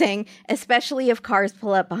panic-inducing, especially if cars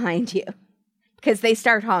pull up behind you, because they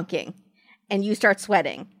start honking and you start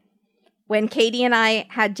sweating. When Katie and I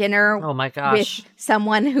had dinner with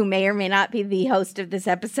someone who may or may not be the host of this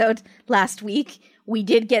episode last week, we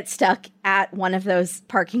did get stuck at one of those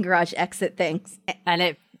parking garage exit things. And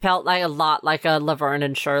it felt like a lot like a Laverne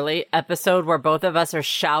and Shirley episode where both of us are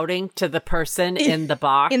shouting to the person in the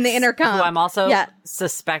box. In the intercom. Who I'm also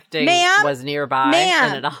suspecting was nearby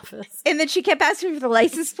in an office. And then she kept asking for the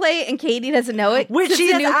license plate and Katie doesn't know it. Which she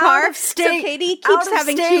is new out car. of state. So Katie keeps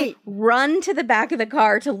having to run to the back of the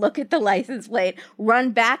car to look at the license plate, run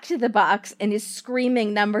back to the box and is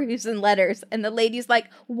screaming numbers and letters. And the lady's like,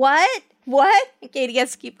 what? And Katie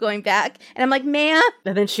has to keep going back. And I'm like, ma'am.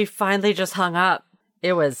 And then she finally just hung up.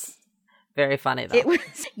 It was very funny, though.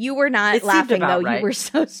 You were not laughing, though. Right. You were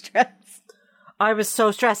so stressed. I was so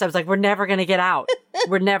stressed. I was like, we're never going to get out.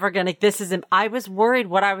 We're never going to. I was worried.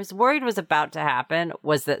 What I was worried was about to happen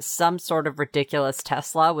was that some sort of ridiculous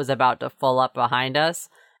Tesla was about to pull up behind us.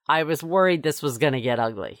 I was worried this was going to get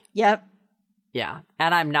ugly. Yep. Yeah.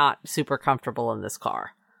 And I'm not super comfortable in this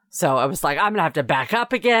car. So I was like, I'm going to have to back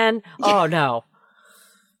up again. Oh, no.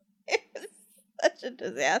 Such a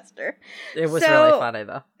disaster. It was really funny,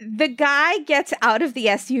 though. The guy gets out of the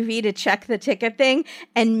SUV to check the ticket thing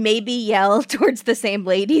and maybe yell towards the same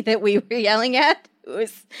lady that we were yelling at. It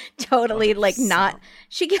was totally not.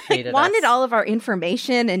 She wanted all of our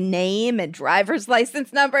information and name and driver's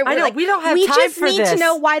license number. I know, we don't have time for this. We just need to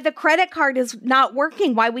know why the credit card is not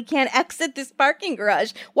working, why we can't exit this parking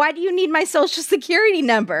garage. Why do you need my social security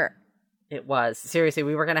number? It was. Seriously,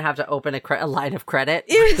 we were going to have to open a line of credit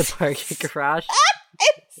with the parking garage.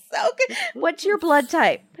 It's so good. What's your blood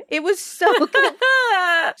type? It was so good.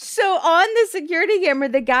 So on the security camera,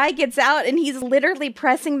 the guy gets out and he's literally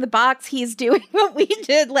pressing the box. He's doing what we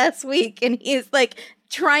did last week. And he's like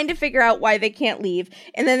trying to figure out why they can't leave.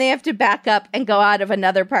 And then they have to back up and go out of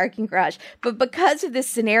another parking garage. But because of this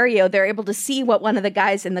scenario, they're able to see what one of the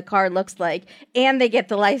guys in the car looks like. And they get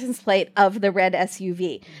the license plate of the red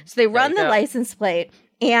SUV. So they run the license plate.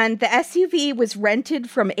 And the SUV was rented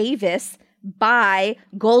from Avis by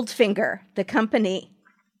Goldfinger, the company.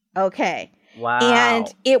 Okay. Wow.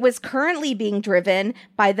 And it was currently being driven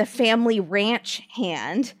by the family ranch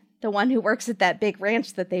hand, the one who works at that big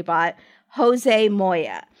ranch that they bought, Jose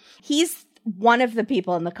Moya. He's one of the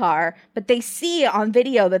people in the car, but they see on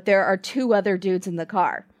video that there are two other dudes in the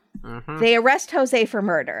car. They arrest Jose for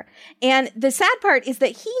murder. And the sad part is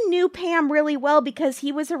that he knew Pam really well because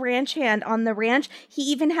he was a ranch hand on the ranch. He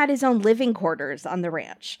even had his own living quarters on the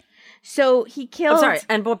ranch. So he killed... I'm sorry,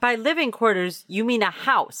 and by living quarters, you mean a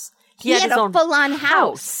house. He had his a own full-on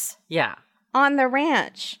house. Yeah. On the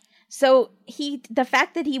ranch. So the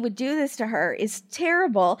fact that he would do this to her is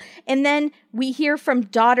terrible. And then we hear from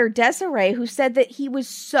daughter Desiree, who said that he was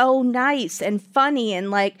so nice and funny and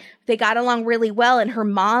like they got along really well. And her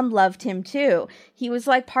mom loved him too. He was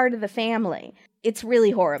like part of the family. It's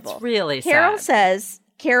really horrible. It's really Carol sad. says,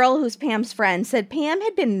 Carol, who's Pam's friend, said Pam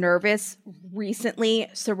had been nervous recently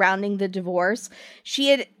surrounding the divorce. She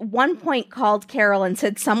had at one point called Carol and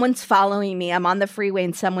said, someone's following me. I'm on the freeway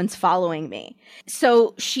and someone's following me.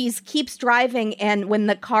 So she keeps driving, and when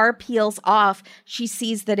the car peels off, she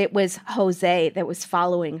sees that it was Jose that was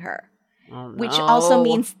following her, which also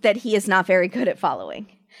means that he is not very good at following.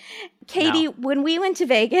 Katie, when we went to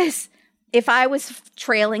Vegas... If I was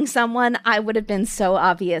trailing someone, I would have been so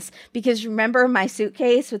obvious because remember my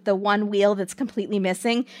suitcase with the one wheel that's completely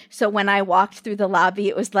missing? So when I walked through the lobby,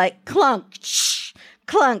 it was like clunk, shh,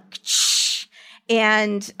 clunk, shh,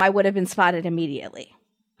 and I would have been spotted immediately.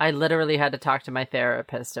 I literally had to talk to my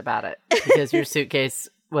therapist about it because your suitcase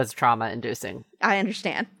was trauma-inducing. I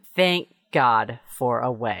understand. Thank God for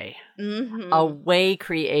Away. Mm-hmm. Away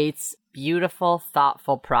creates beautiful,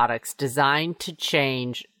 thoughtful products designed to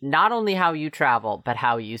change not only how you travel, but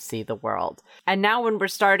how you see the world. And now when we're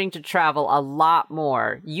starting to travel a lot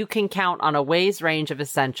more, you can count on Away's range of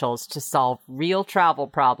essentials to solve real travel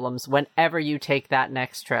problems whenever you take that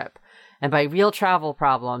next trip. And by real travel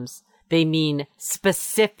problems, they mean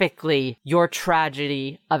specifically your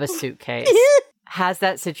tragedy of a suitcase. Has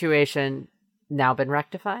that situation now been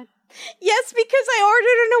rectified? Yes, because I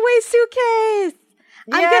ordered an Away suitcase.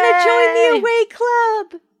 I'm going to join the Away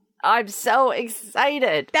club. I'm so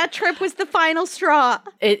excited. That trip was the final straw.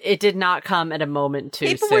 It did not come at a moment too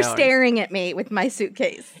soon. People were staring at me with my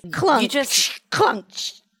suitcase. Clunk, clunk.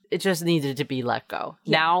 It just needed to be let go.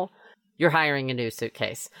 Yeah. Now you're hiring a new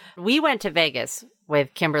suitcase. We went to Vegas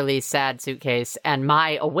with Kimberly's sad suitcase and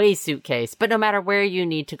my Away suitcase. But no matter where you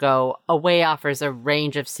need to go, Away offers a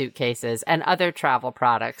range of suitcases and other travel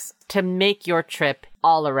products to make your trip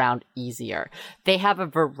all around easier. They have a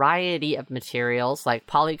variety of materials like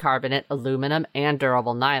polycarbonate, aluminum, and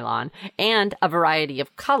durable nylon, and a variety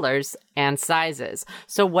of colors and sizes.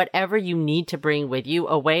 So whatever you need to bring with you,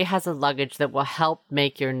 Away has a luggage that will help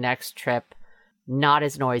make your next trip not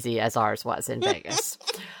as noisy as ours was in Vegas.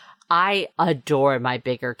 I adore my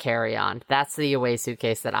bigger carry-on. That's the Away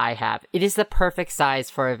suitcase that I have. It is the perfect size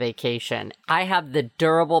for a vacation. I have the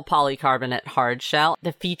durable polycarbonate hard shell.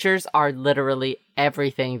 The features are literally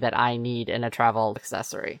everything that I need in a travel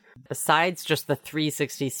accessory. Besides just the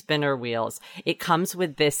 360 spinner wheels, it comes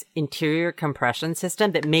with this interior compression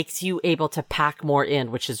system that makes you able to pack more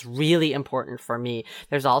in, which is really important for me.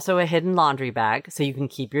 There's also a hidden laundry bag, so you can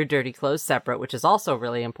keep your dirty clothes separate, which is also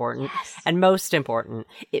really important. Yes. And most important,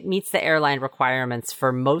 it meets the airline requirements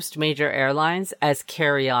for most major airlines as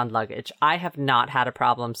carry-on luggage. I have not had a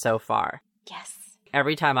problem so far. Yes.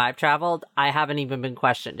 Every time I've traveled, I haven't even been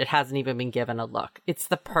questioned. It hasn't even been given a look. It's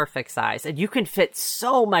the perfect size, and you can fit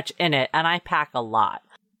so much in it, and I pack a lot.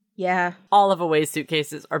 Yeah. All of Away's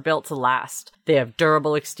suitcases are built to last. They have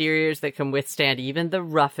durable exteriors that can withstand even the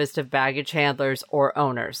roughest of baggage handlers or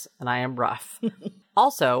owners, and I am rough.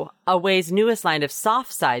 Also, Away's newest line of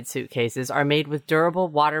soft-side suitcases are made with durable,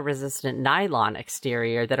 water-resistant nylon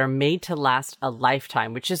exterior that are made to last a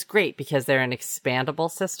lifetime, which is great because they're an expandable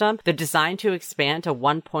system. They're designed to expand to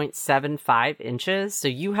 1.75 inches, so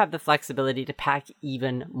you have the flexibility to pack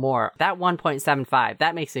even more. That 1.75,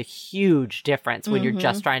 that makes a huge difference when you're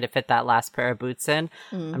just trying to fit that last pair of boots in.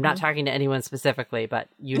 I'm not talking to anyone specifically, but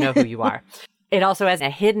you know who you are. It also has a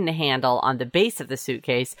hidden handle on the base of the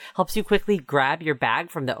suitcase, helps you quickly grab your bag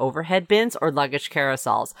from the overhead bins or luggage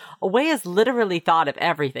carousels. Away has literally thought of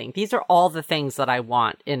everything. These are all the things that I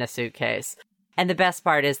want in a suitcase. And the best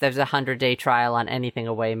part is there's a 100-day trial on anything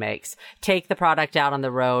Away makes. Take the product out on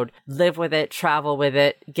the road, live with it, travel with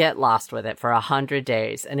it, get lost with it for 100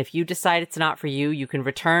 days. And if you decide it's not for you, you can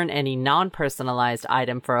return any non-personalized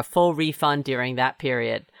item for a full refund during that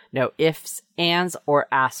period. No ifs, ands, or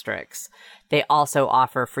asterisks. They also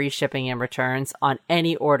offer free shipping and returns on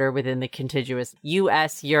any order within the contiguous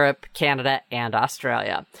US, Europe, Canada, and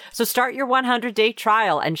Australia. So start your 100-day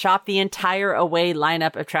trial and shop the entire Away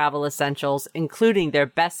lineup of travel essentials, including their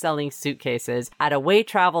best-selling suitcases at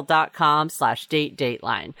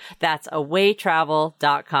awaytravel.com/datedateline. That's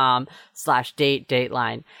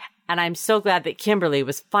awaytravel.com/datedateline. And I'm so glad that Kimberly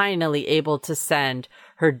was finally able to send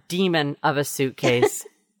her demon of a suitcase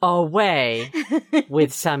away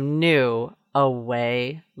with some new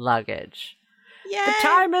away luggage. Yay! The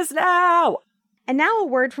time is now! And now a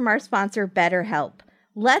word from our sponsor, BetterHelp.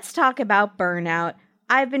 Let's talk about burnout.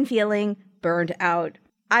 I've been feeling burned out.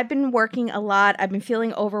 I've been working a lot. I've been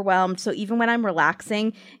feeling overwhelmed. So even when I'm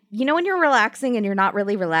relaxing, you know when you're relaxing and you're not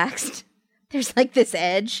really relaxed? There's like this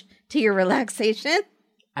edge to your relaxation.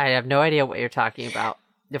 I have no idea what you're talking about.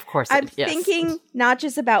 Of course. I'm thinking not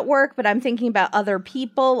just about work, but I'm thinking about other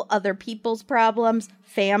people, other people's problems,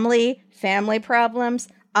 family problems,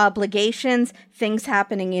 obligations, things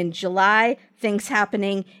happening in July, things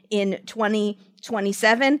happening in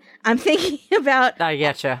 2027. I'm thinking about... I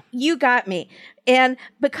getcha. You got me. And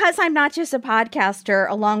because I'm not just a podcaster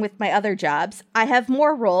along with my other jobs, I have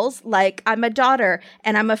more roles, like I'm a daughter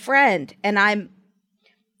and I'm a friend and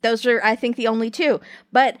those are, I think, the only two.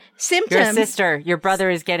 But symptoms... You're a sister. Your brother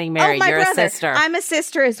is getting married. My You're brother. a sister. I'm a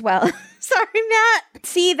sister as well. Sorry, Matt.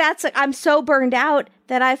 See, I'm so burned out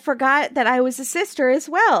that I forgot that I was a sister as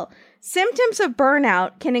well. Symptoms of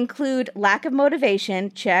burnout can include lack of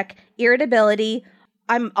motivation, check, irritability.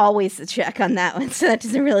 I'm always a check on that one, so that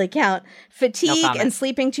doesn't really count. Fatigue and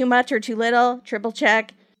sleeping too much or too little, triple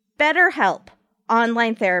check. BetterHelp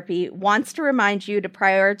online therapy wants to remind you to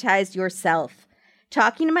prioritize yourself.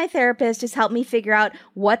 Talking to my therapist has helped me figure out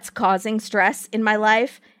what's causing stress in my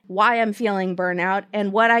life, why I'm feeling burnout,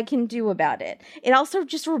 and what I can do about it. It also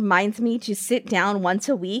just reminds me to sit down once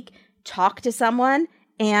a week, talk to someone,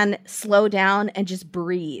 and slow down and just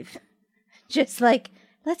breathe. Just like,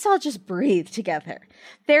 let's all just breathe together.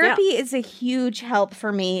 Therapy is a huge help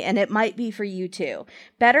for me, and it might be for you too.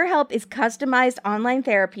 BetterHelp is customized online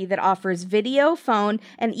therapy that offers video, phone,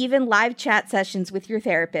 and even live chat sessions with your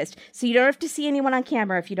therapist, so you don't have to see anyone on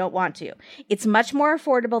camera if you don't want to. It's much more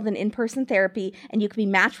affordable than in-person therapy, and you can be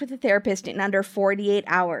matched with a therapist in under 48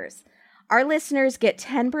 hours. Our listeners get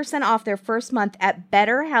 10% off their first month at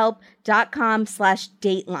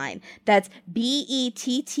betterhelp.com/dateline. That's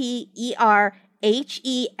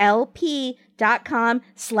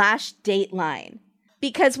BetterHelp.com/dateline.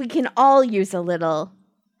 Because we can all use a little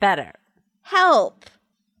better help.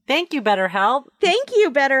 Thank you, BetterHelp. Thank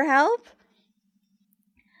you, BetterHelp.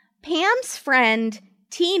 Pam's friend,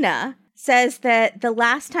 Tina, says that the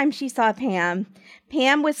last time she saw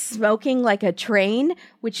Pam was smoking like a train,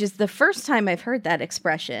 which is the first time I've heard that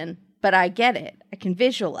expression, but I get it. I can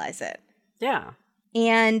visualize it. Yeah.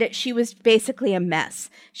 And she was basically a mess.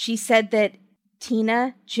 She said that,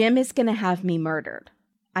 Tina, Jim is going to have me murdered.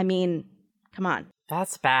 I mean, come on.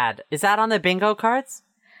 That's bad. Is that on the bingo cards?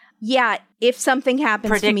 Yeah, if something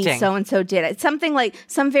happens to me, so-and-so did it. Something like,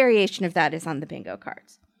 some variation of that is on the bingo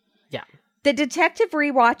cards. Yeah. The detective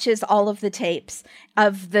rewatches all of the tapes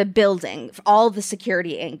of the building, all the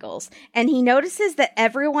security angles, and he notices that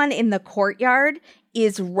everyone in the courtyard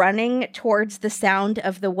is running towards the sound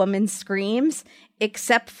of the woman's screams,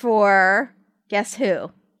 except for, guess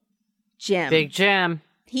who? Jim. Big Jim.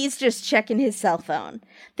 He's just checking his cell phone.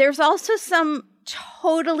 There's also some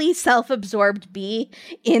totally self-absorbed bee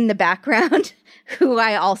in the background who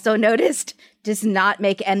I also noticed does not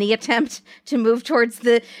make any attempt to move towards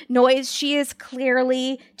the noise. She is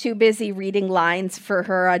clearly too busy reading lines for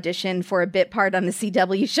her audition for a bit part on the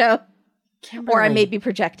CW show. Kimberly, or I may be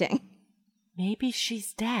projecting. Maybe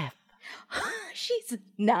she's deaf. She's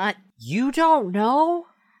not. You don't know?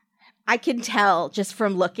 I can tell just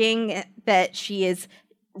from looking that she is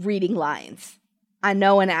reading lines. I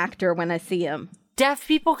know an actor when I see him. Deaf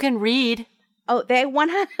people can read. Oh,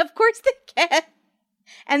 of course they can.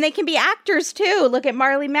 And they can be actors too. Look at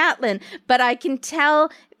Marlee Matlin. But I can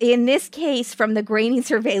tell in this case from the grainy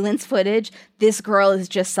surveillance footage, this girl is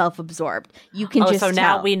just self-absorbed. You can just tell.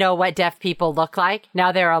 Now we know what deaf people look like?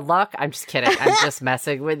 Now they're a look? I'm just kidding. I'm just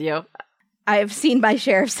messing with you. I have seen my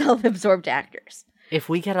share of self-absorbed actors. If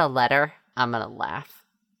we get a letter, I'm going to laugh.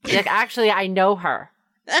 Like, actually, I know her.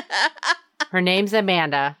 Her name's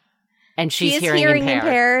Amanda, and she's hearing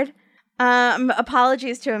impaired.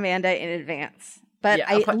 Apologies to Amanda in advance. But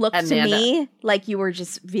Yeah, it looked to me like you were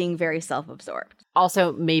just being very self-absorbed.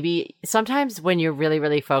 Also, maybe sometimes when you're really,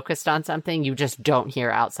 really focused on something, you just don't hear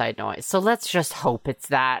outside noise. So let's just hope it's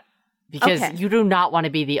that. Because you do not want to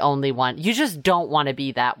be the only one. You just don't want to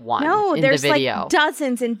be that one in there's the video. Like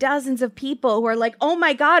dozens and dozens of people who are like, oh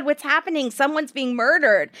my God, what's happening? Someone's being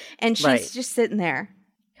murdered. And she's just sitting there.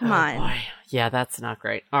 Come on. Boy. Yeah, that's not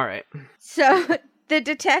great. All right. So the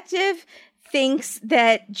detective thinks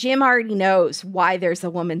that Jim already knows why there's a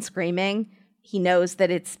woman screaming. He knows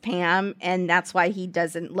that it's Pam, and that's why he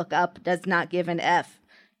doesn't look up, does not give an F,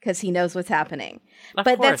 because he knows what's happening.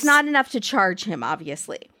 But that's not enough to charge him,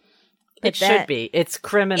 obviously. It should be. It's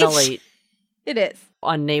criminally It is.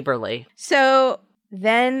 Unneighborly. So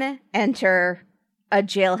then enter a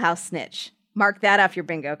jailhouse snitch. Mark that off your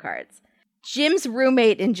bingo cards. Jim's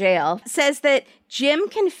roommate in jail says that Jim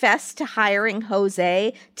confessed to hiring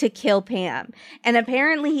Jose to kill Pam. And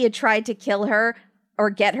apparently he had tried to kill her or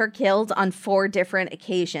get her killed on 4 different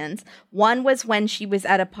occasions. One was when she was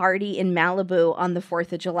at a party in Malibu on the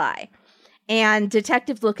 4th of July. And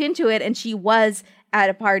detectives look into it, and she was at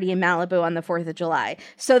a party in Malibu on the 4th of July.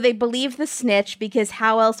 So they believe the snitch, because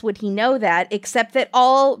how else would he know that, except that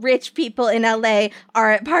all rich people in LA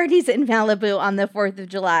are at parties in Malibu on the 4th of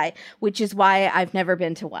July, which is why I've never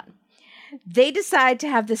been to one. They decide to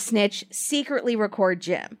have the snitch secretly record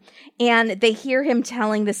Jim, and they hear him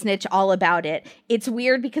telling the snitch all about it. It's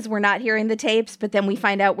weird because we're not hearing the tapes, but then we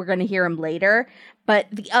find out we're going to hear him later. But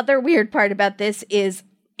the other weird part about this is,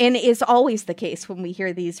 and is always the case when we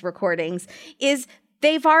hear these recordings, is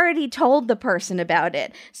they've already told the person about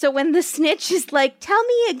it. So when the snitch is like, tell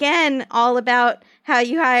me again all about how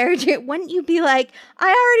you hired you, wouldn't you be like, I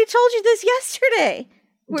already told you this yesterday?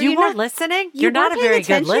 You weren't listening? You're not a very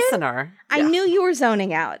good listener. I knew you were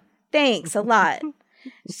zoning out. Thanks a lot.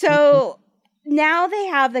 So now they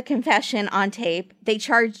have the confession on tape. They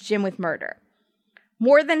charge Jim with murder.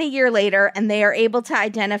 More than a year later, and they are able to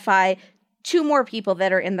identify 2 more people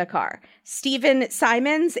that are in the car, Stephen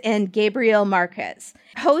Simons and Gabriel Marquez.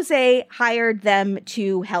 Jose hired them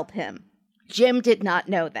to help him. Jim did not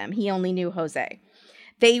know them. He only knew Jose.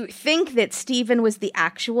 They think that Stephen was the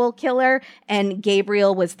actual killer and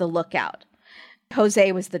Gabriel was the lookout.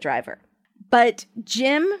 Jose was the driver. But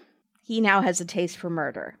Jim, he now has a taste for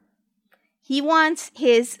murder. He wants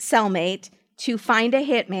his cellmate to find a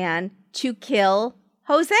hitman to kill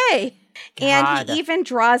Jose. And he even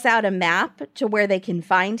draws out a map to where they can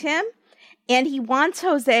find him. And he wants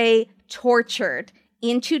Jose tortured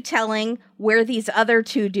into telling where these other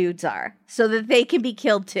 2 dudes are so that they can be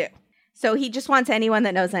killed too. So he just wants anyone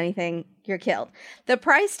that knows anything, you're killed. The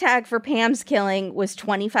price tag for Pam's killing was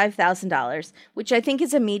 $25,000, which I think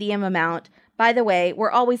is a medium amount. By the way,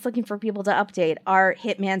 we're always looking for people to update our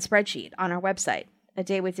Hitman spreadsheet on our website,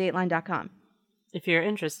 adaywithdateline.com. If you're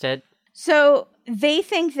interested. So they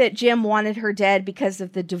think that Jim wanted her dead because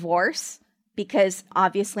of the divorce, because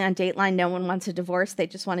obviously on Dateline, no one wants a divorce. They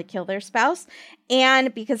just want to kill their spouse.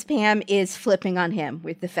 And because Pam is flipping on him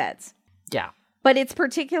with the feds. Yeah. But it's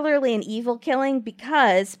particularly an evil killing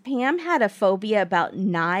because Pam had a phobia about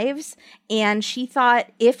knives, and she thought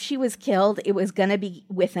if she was killed, it was going to be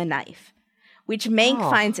with a knife, which Mank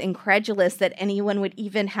finds incredulous that anyone would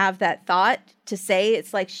even have that thought to say.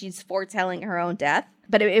 It's like she's foretelling her own death.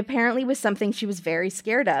 But it apparently was something she was very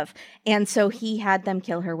scared of, and so he had them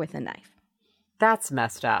kill her with a knife. That's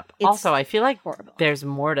messed up. Also, I feel like horrible. There's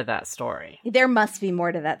more to that story. There must be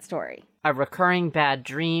more to that story. A recurring bad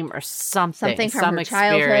dream or something. Something from some her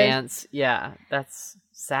experience. childhood. Yeah, that's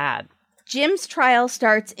sad. Jim's trial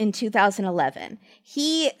starts in 2011.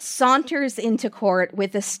 He saunters into court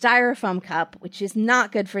with a styrofoam cup, which is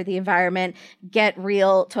not good for the environment. Get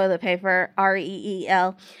real toilet paper,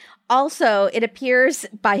 REEL. Also, it appears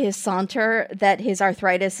by his saunter that his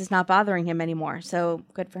arthritis is not bothering him anymore. So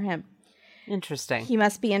good for him. Interesting. He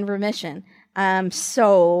must be in remission. I'm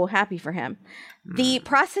so happy for him. The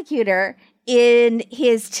prosecutor in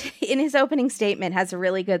his opening statement has a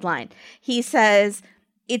really good line. He says,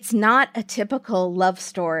 "It's not a typical love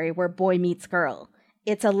story where boy meets girl.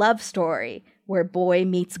 It's a love story where boy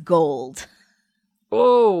meets gold."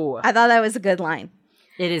 Oh, I thought that was a good line.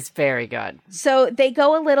 It is very good. So they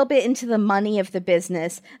go a little bit into the money of the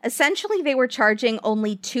business. Essentially, they were charging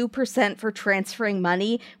only 2% for transferring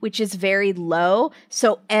money, which is very low.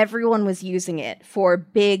 So everyone was using it for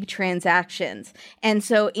big transactions. And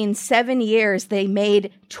so in 7 years, they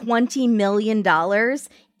made $20 million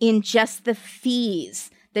in just the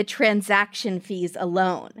fees, the transaction fees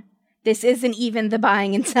alone. This isn't even the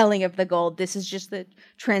buying and selling of the gold. This is just the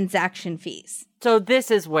transaction fees. So this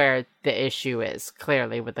is where the issue is,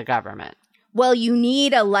 clearly, with the government. Well, you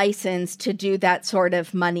need a license to do that sort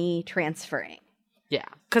of money transferring. Yeah,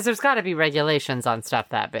 because there's got to be regulations on stuff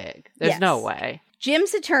that big. There's no way.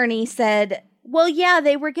 Jim's attorney said, well, yeah,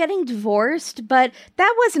 they were getting divorced, but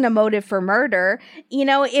that wasn't a motive for murder. You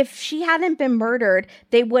know, if she hadn't been murdered,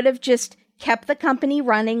 they would have just kept the company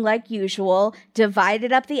running like usual,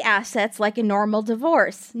 divided up the assets like a normal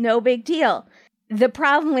divorce. No big deal. The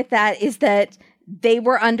problem with that is that they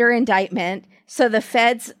were under indictment, so the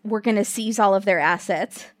feds were going to seize all of their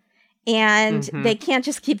assets, and they can't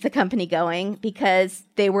just keep the company going because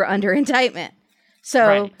they were under indictment.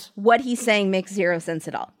 So what he's saying makes zero sense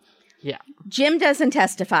at all. Yeah. Jim doesn't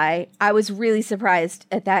testify. I was really surprised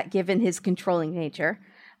at that given his controlling nature.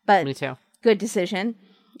 But me too. Good decision.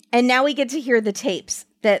 And now we get to hear the tapes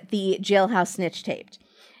that the jailhouse snitch taped.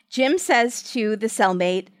 Jim says to the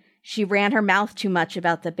cellmate, she ran her mouth too much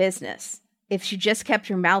about the business. If she just kept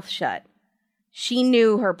her mouth shut, she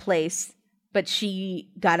knew her place, but she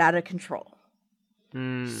got out of control.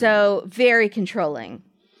 So very controlling.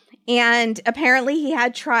 And apparently he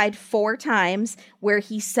had tried 4 times where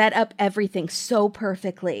he set up everything so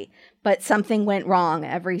perfectly, but something went wrong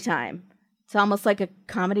every time. It's almost like a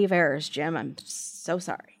comedy of errors, Jim. I'm so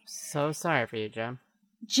sorry. So sorry for you, Jim.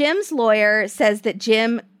 Jim's lawyer says that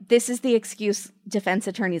Jim, this is the excuse defense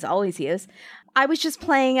attorneys always use. I was just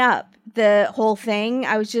playing up the whole thing.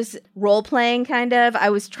 I was just role-playing, kind of. I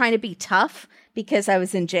was trying to be tough because I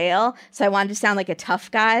was in jail. So I wanted to sound like a tough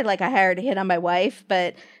guy, like I hired a hit on my wife,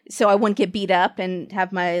 but so I wouldn't get beat up and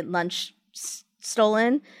have my lunch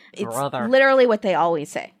stolen. It's literally what they always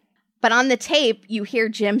say. But on the tape, you hear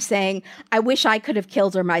Jim saying, I wish I could have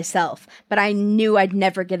killed her myself, but I knew I'd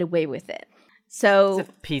never get away with it. So it's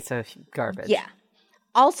a piece of garbage. Yeah.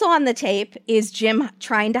 Also on the tape is Jim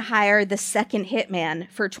trying to hire the second hitman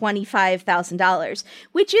for $25,000,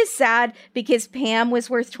 which is sad because Pam was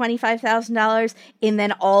worth $25,000 and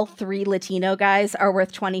then all 3 Latino guys are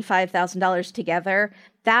worth $25,000 together.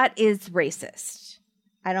 That is racist.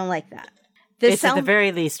 I don't like that. It's at the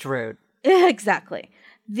very least rude. Exactly.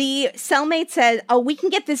 The cellmate said, oh, we can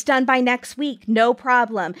get this done by next week. No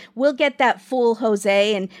problem. We'll get that fool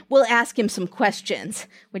Jose and we'll ask him some questions,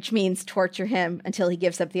 which means torture him until he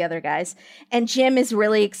gives up the other guys. And Jim is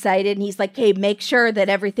really excited. And he's like, hey, make sure that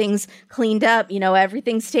everything's cleaned up. You know,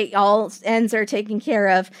 everything's all ends are taken care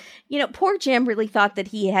of. You know, poor Jim really thought that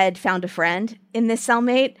he had found a friend in this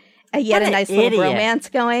cellmate. He had a nice little romance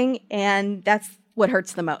going. And that's what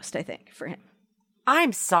hurts the most, I think, for him.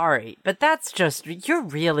 I'm sorry, but that's just, you're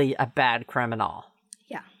really a bad criminal.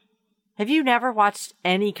 Yeah. Have you never watched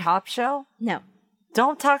any cop show? No.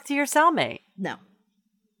 Don't talk to your cellmate. No.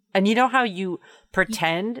 And you know how you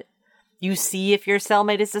pretend you see if your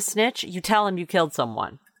cellmate is a snitch? You tell him you killed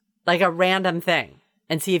someone. Like a random thing.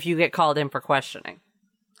 And see if you get called in for questioning.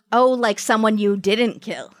 Oh, like someone you didn't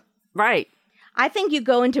kill. Right. I think you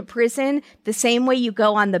go into prison the same way you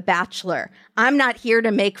go on The Bachelor. I'm not here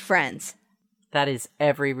to make friends. That is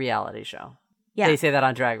every reality show. Yeah. They say that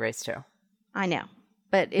on Drag Race, too. I know.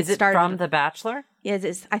 But Is it from The Bachelor?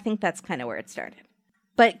 Yes, I think that's kind of where it started.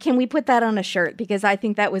 But can we put that on a shirt? Because I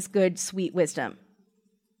think that was good, sweet wisdom.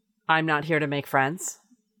 I'm not here to make friends?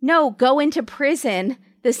 No, go into prison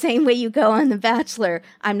the same way you go on The Bachelor.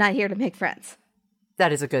 I'm not here to make friends.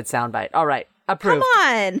 That is a good soundbite. All right. Approved. Come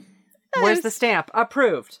on. Where's the stamp?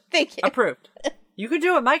 Approved. Thank you. Approved. You can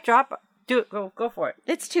do it. Mic drop. Do it. Go for it.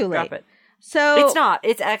 It's too late. Drop it. So it's not.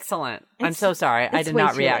 It's excellent. I'm so sorry. I did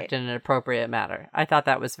not react late. in an appropriate manner. I thought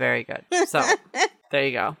that was very good. So there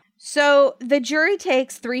you go. So the jury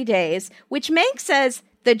takes 3 days, which Mank says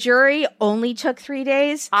the jury only took 3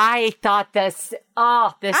 days. I thought this.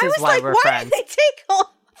 Oh, this is why we're friends. Why did they take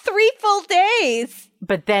 3 full days?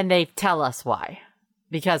 But then they tell us why.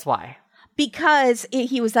 Because why? Because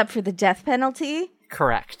he was up for the death penalty.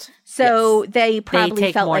 Correct. So they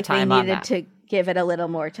probably felt like they needed needed to give it a little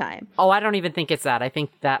more time. Oh, I don't even think it's that. I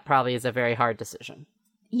think that probably is a very hard decision.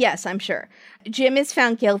 Yes, I'm sure. Jim is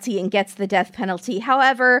found guilty and gets the death penalty.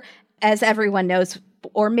 However, as everyone knows,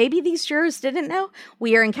 or maybe these jurors didn't know,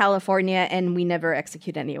 we are in California and we never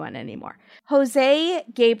execute anyone anymore. Jose,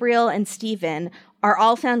 Gabriel, and Steven are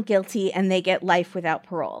all found guilty and they get life without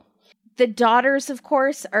parole. The daughters, of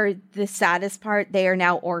course, are the saddest part. They are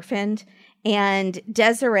now orphaned. And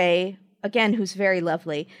Desiree, again, who's very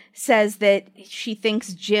lovely, says that she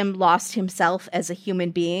thinks Jim lost himself as a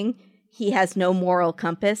human being. He has no moral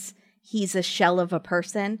compass. He's a shell of a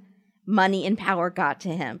person. Money and power got to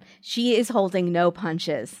him. She is holding no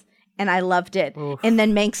punches. And I loved it. Oof. And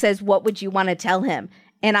then Mank says, what would you want to tell him?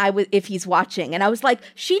 And if he's watching. And I was like,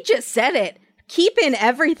 she just said it. Keep in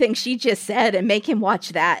everything she just said and make him watch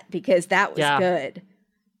that because that was good.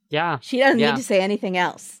 Yeah. She doesn't need to say anything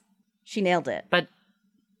else. She nailed it.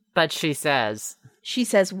 But she says. She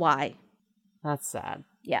says why. That's sad.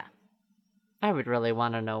 Yeah. I would really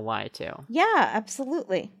want to know why, too. Yeah,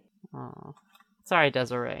 absolutely. Oh. Sorry,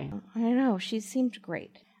 Desiree. I don't know. She seemed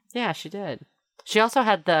great. Yeah, she did. She also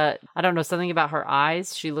had something about her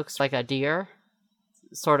eyes. She looks like a deer.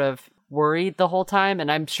 Sort of worried the whole time.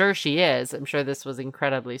 And I'm sure she is. I'm sure this was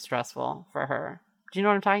incredibly stressful for her. Do you know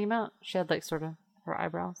what I'm talking about? She had sort of her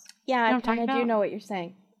eyebrows. Yeah, I do know what you're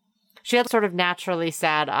saying. She had sort of naturally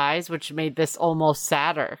sad eyes, which made this almost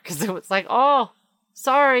sadder because it was like, oh,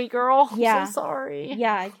 Sorry, girl. Yeah. I'm so sorry.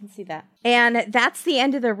 Yeah, I can see that. And that's the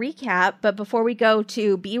end of the recap. But before we go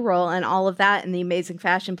to B-roll and all of that and the amazing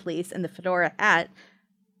fashion police and the fedora hat,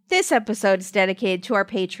 this episode is dedicated to our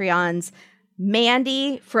Patreons,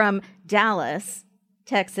 Mandy from Dallas,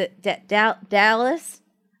 Texas. Dallas?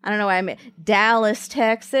 I don't know why I meant Dallas,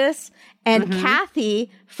 Texas. And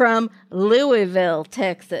Kathy from Louisville,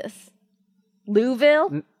 Texas.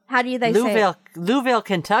 Louisville? How do they say it? Louisville,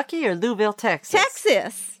 Kentucky or Louisville, Texas?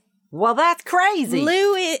 Texas. Well, that's crazy.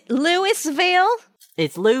 Louisville?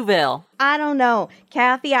 It's Louisville. I don't know.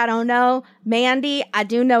 Kathy, I don't know. Mandy, I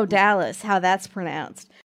do know Dallas, how that's pronounced.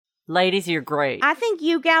 Ladies, you're great. I think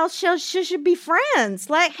you gals should be friends.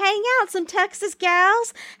 Like, hang out. Some Texas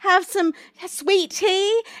gals, have some sweet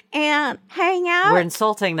tea, and hang out. We're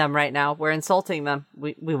insulting them right now. We're insulting them.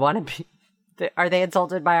 We want to be... Are they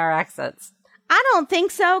insulted by our accents? I don't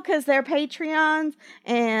think so, because they're Patreons,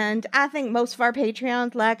 and I think most of our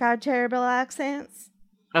Patreons like our terrible accents.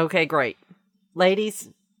 Okay, great. Ladies,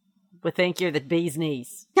 we think you're the bee's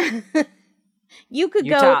knees. You could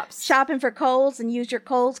Your go tops. shopping for Kohl's and use your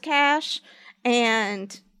Kohl's cash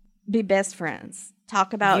and be best friends.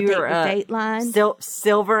 Talk about Dateline.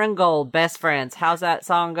 Silver and gold, best friends. How's that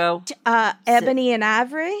song go? Ebony and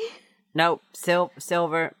Ivory. Nope,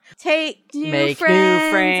 silver. Make new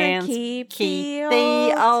friends and keep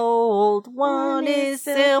the old. One is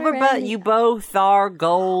silver, but you both are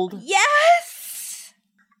gold. Yes!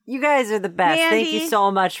 You guys are the best. Mandy, Thank you so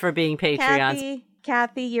much for being Patreons.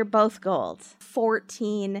 Kathy, you're both gold.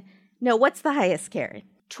 14. No, what's the highest carat?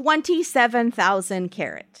 27,000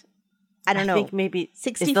 carat. I don't know. I think maybe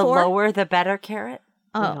 64? Is the lower the better carat?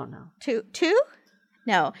 Oh, I don't know. Two?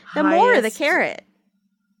 No, the more the carat.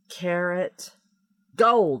 Carat.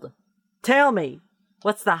 Gold. Tell me,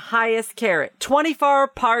 what's the highest carat? 24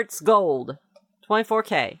 parts gold.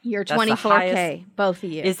 24K. You're 24K, both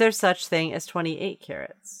of you. Is there such thing as 28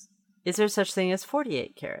 carats? Is there such thing as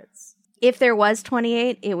 48 carats? If there was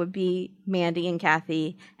 28, it would be Mandy and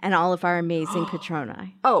Kathy and all of our amazing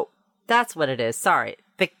Patroni. Oh, that's what it is. Sorry.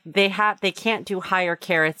 They can't do higher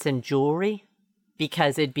carats in jewelry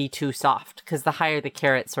because it'd be too soft. Because the higher the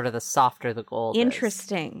carat, sort of the softer the gold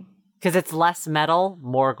Interesting. Because it's less metal,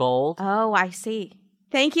 more gold. Oh, I see.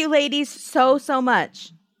 Thank you, ladies, so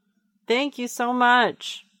much. Thank you so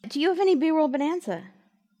much. Do you have any B-roll bonanza?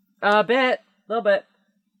 A bit. A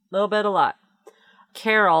lot.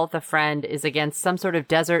 Carol, the friend, is against some sort of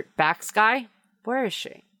desert back sky. Where is she?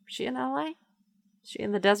 Is she in LA? Is she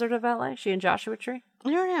in the desert of LA? Is she in Joshua Tree? I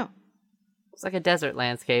don't know. It's like a desert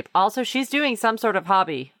landscape. Also, she's doing some sort of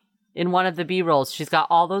hobby in one of the B-rolls. She's got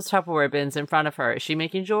all those Tupperware bins in front of her. Is she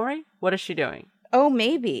making jewelry? What is she doing? Oh,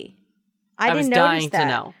 maybe. I was didn't dying notice that. to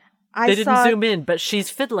know. They didn't zoom in, but she's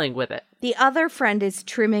fiddling with it. The other friend is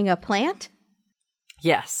trimming a plant?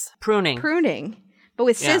 Yes. Pruning. But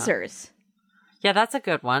with scissors. Yeah, that's a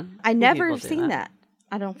good one. I never seen that.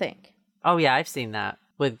 I don't think. Oh, yeah, I've seen that.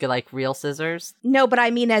 With, like, real scissors. No, but I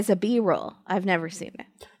mean as a B-roll. I've never seen it.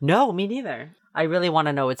 No, me neither. I really want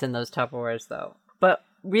to know what's in those Tupperwares, though. But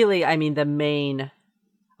really, I mean, the main...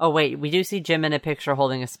 Oh, wait, we do see Jim in a picture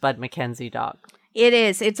holding a Spud McKenzie dog. It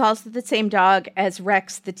is. It's also the same dog as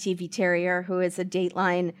Rex, the TV Terrier, who is a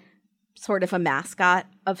Dateline sort of a mascot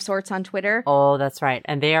of sorts on Twitter. Oh, that's right.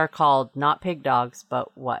 And they are called not pig dogs,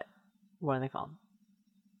 but what? What are they called?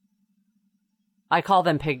 I call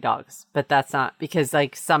them pig dogs, but that's not because,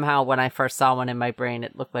 like, somehow when I first saw one in my brain,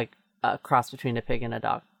 it looked like a cross between a pig and a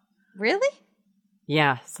dog. Really?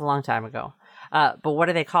 Yeah, it's a long time ago. But what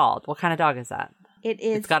are they called? What kind of dog is that?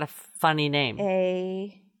 It's got a funny name.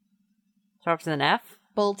 Starts with an F?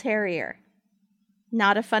 Bull Terrier.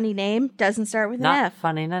 Not a funny name. Doesn't start with an F. Not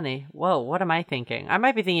funny nunny. Whoa, what am I thinking? I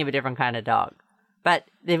might be thinking of a different kind of dog. But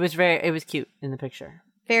it was cute in the picture.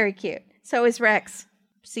 Very cute. So is Rex.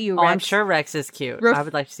 See you, Rex. Oh, I'm sure Rex is cute. I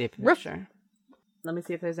would like to see a picture. Let me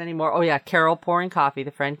see if there's any more. Oh, yeah, Carol pouring coffee,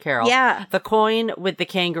 the friend Carol. Yeah. The coin with the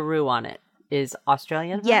kangaroo on it is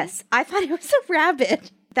Australian? Yes. I thought it was a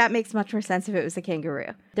rabbit. That makes much more sense if it was a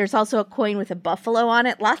kangaroo. There's also a coin with a buffalo on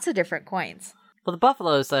it. Lots of different coins. Well, the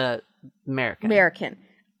buffalo is American. American.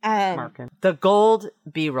 The gold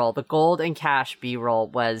B-roll, the gold and cash B-roll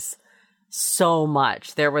was so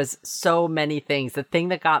much. There was so many things. The thing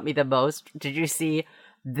that got me the most, did you see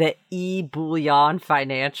the e-bullion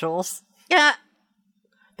financials? Yeah.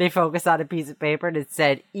 They focused on a piece of paper and it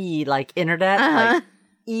said E, like internet, like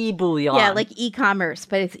e-bullion. Yeah, like e-commerce,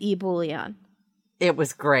 but it's e-bullion. It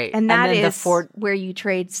was great. And that is where you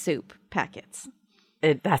trade soup packets.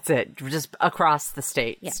 That's it. Just across the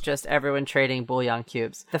states. Yeah. Just everyone trading bullion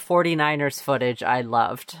cubes. The 49ers footage I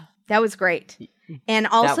loved. That was great. And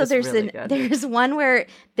also good. there's one where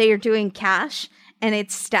they are doing cash and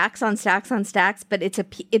it's stacks on stacks on stacks, but it's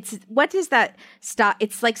what is that stop?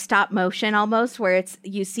 It's like stop motion almost, where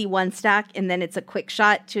you see one stack and then it's a quick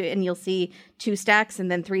shot and you'll see 2 stacks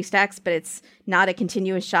and then 3 stacks, but it's not a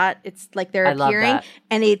continuous shot. It's like they're appearing,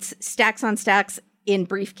 and it's stacks on stacks in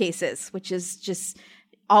briefcases, which is just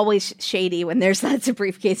always shady when there's lots of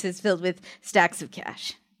briefcases filled with stacks of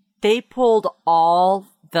cash. They pulled all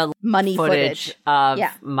the money footage of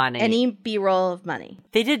money. Any B-roll of money.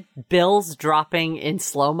 They did bills dropping in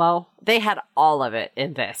slow-mo. They had all of it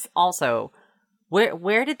in this. Also,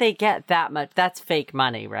 where did they get that much? That's fake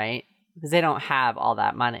money, right? Because they don't have all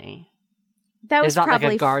that money. There's not probably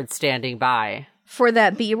like a guard standing by. For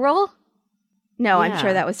that B-roll? No, I'm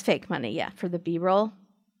sure that was fake money. Yeah, for the B-roll.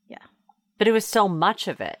 Yeah. But it was so much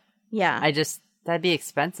of it. Yeah. That'd be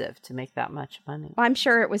expensive to make that much money. Well, I'm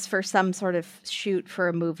sure it was for some sort of shoot for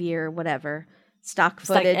a movie or whatever. Stock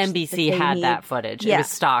footage. It's like NBC had that footage. Yeah. It was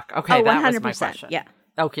stock. Okay, that was my question. Yeah.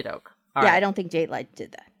 Okie doke. I don't think Daylight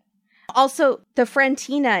did that. Also, the friend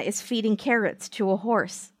Tina is feeding carrots to a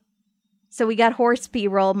horse. So we got horse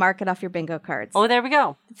B-roll. Mark it off your bingo cards. Oh, there we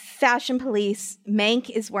go. Fashion police. Mank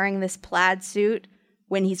is wearing this plaid suit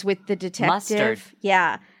when he's with the detective. Mustard.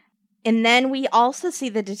 Yeah. And then we also see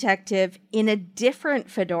the detective in a different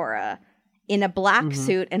fedora, in a black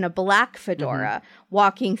suit and a black fedora,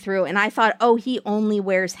 walking through. And I thought, oh, he only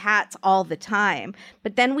wears hats all the time.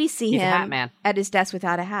 But then we see him at his desk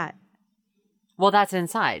without a hat. Well, that's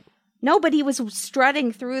inside. No, but he was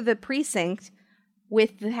strutting through the precinct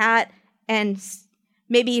with the hat, and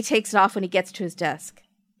maybe he takes it off when he gets to his desk.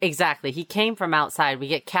 Exactly. He came from outside. We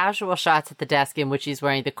get casual shots at the desk in which he's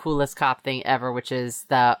wearing the coolest cop thing ever, which is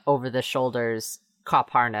the over-the-shoulders cop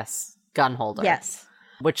harness gun holder. Yes.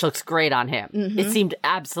 Which looks great on him. It seemed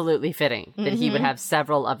absolutely fitting that he would have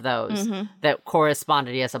several of those that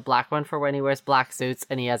corresponded. He has a black one for when he wears black suits,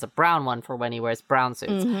 and he has a brown one for when he wears brown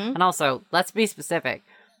suits. And also, let's be specific.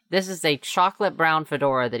 This is a chocolate brown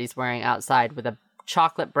fedora that he's wearing outside with a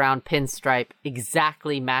chocolate brown pinstripe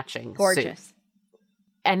exactly matching Gorgeous. Suit.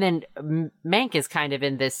 And then Mank is kind of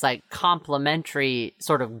in this, like, complimentary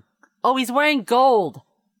sort of... Oh, he's wearing gold!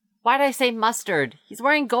 Why did I say mustard? He's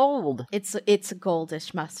wearing gold! It's a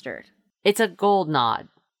goldish mustard. It's a gold nod.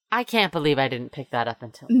 I can't believe I didn't pick that up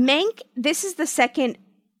until... Mank, this is the second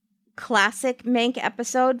classic Mank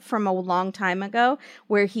episode from a long time ago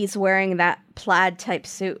where he's wearing that plaid-type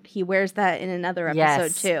suit. He wears that in another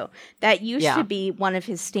episode, too. That used to be one of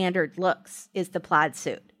his standard looks, is the plaid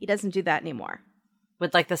suit. He doesn't do that anymore.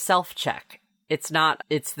 With like the self-check. It's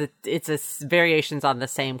variations on the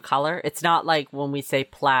same color. It's not like when we say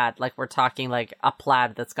plaid, like we're talking like a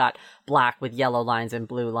plaid that's got black with yellow lines and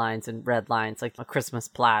blue lines and red lines, like a Christmas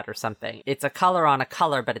plaid or something. It's a color on a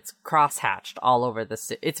color, but it's cross-hatched all over the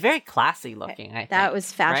suit. It's very classy looking, I think. That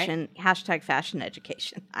was fashion, right? #fashion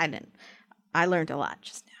education. I learned a lot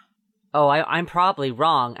just now. Oh, I'm probably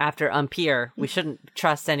wrong. After Umpire, we shouldn't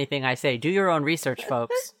trust anything I say. Do your own research,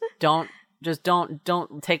 folks. Don't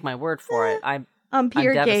take my word for it. I'm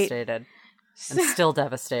devastated. I'm still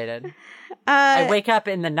devastated. I wake up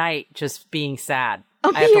in the night just being sad.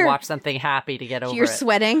 I have to watch something happy to get over it. You're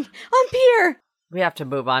sweating. Umpire! We have to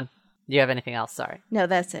move on. Do you have anything else? Sorry. No,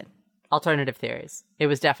 that's it. Alternative theories. It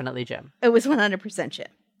was definitely Jim. It was 100% Jim.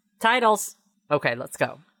 Titles. Okay, let's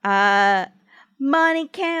go. Money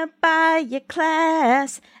can't buy your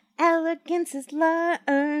class. Elegance is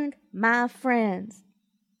learned, my friends.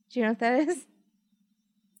 Do you know what that is?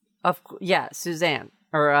 Suzanne.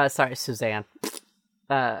 Suzanne.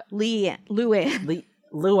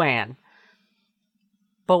 Luann.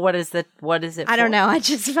 But what is it I don't know. I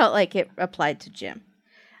just felt like it applied to Jim.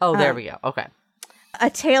 Oh, there we go. Okay. A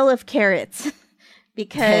Tale of Carrots.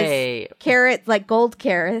 Because carrots, like gold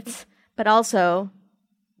carrots, but also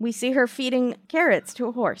we see her feeding carrots to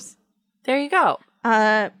a horse. There you go.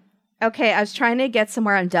 Okay, I was trying to get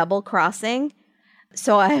somewhere on double crossing.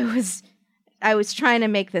 So I was trying to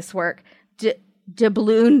make this work.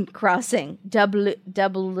 Doubloon crossing.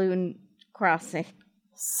 Doubloon crossing.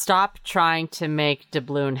 Stop trying to make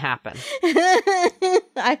doubloon happen.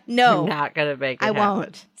 No. You're not going to make it happen. I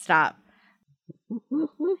won't. Stop.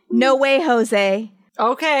 No way, Jose.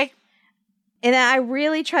 Okay. And I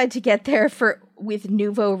really tried to get there with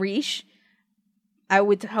Nouveau Riche. I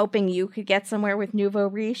was hoping you could get somewhere with Nouveau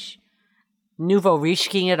Riche. Nouveau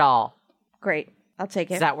Riche-king it all. Great. I'll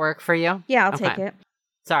take it. Does that work for you? Yeah, I'll take it.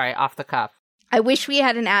 Sorry, off the cuff. I wish we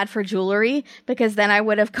had an ad for jewelry, because then I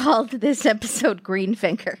would have called this episode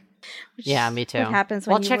Greenfinger. Yeah, me too. What happens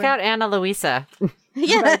when check out Anna Luisa.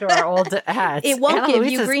 Yeah. Back to our old ads. It won't Anna give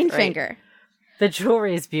Luisa's you Greenfinger. The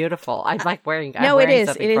jewelry is beautiful. I'm like wearing. No, I'm wearing it is.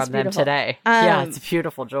 something It is from them beautiful. today. Yeah, it's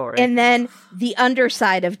beautiful jewelry. And then the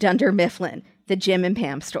underside of Dunder Mifflin, the Jim and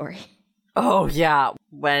Pam story. Oh yeah,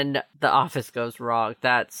 when the office goes wrong.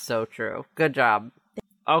 That's so true. Good job.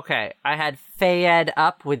 Okay, I had Fayed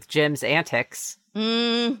up with Jim's antics.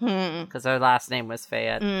 Because her last name was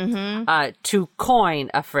Fayed. To coin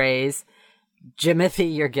a phrase,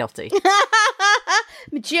 Jimothy, you're guilty.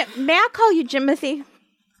 Jim, may I call you Jimothy?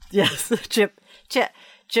 Yes, Jimothy.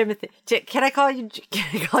 Can I call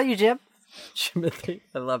you Jim? Jimothy.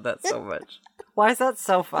 I love that so much. Why is that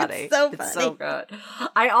so funny? It's so funny. It's so good.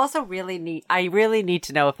 I also really need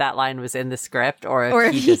to know if that line was in the script or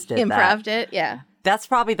if he just did improv'd it. Yeah. That's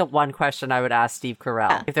probably the one question I would ask Steve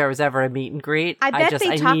Carell. If there was ever a meet and greet. I bet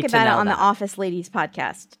they talk about it on that. the Office Ladies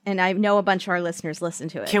podcast. And I know a bunch of our listeners listen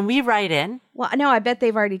to it. Can we write in? Well, no, I bet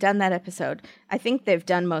they've already done that episode. I think they've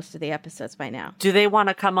done most of the episodes by now. Do they want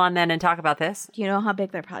to come on then and talk about this? Do you know how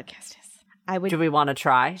big their podcast is? Do we want to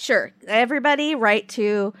try? Sure. Everybody write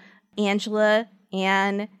to Angela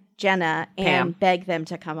and Jenna and Pam. beg them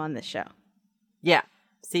to come on this show. Yeah.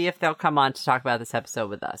 See if they'll come on to talk about this episode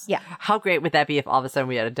with us. Yeah. How great would that be if all of a sudden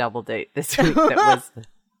we had a double date this week?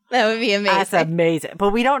 That would be amazing. That's amazing.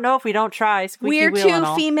 But we don't know if we don't try. We're two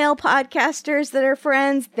female podcasters that are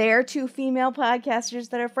friends. They're two female podcasters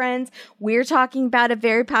that are friends. We're talking about a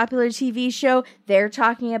very popular TV show. They're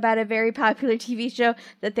talking about a very popular TV show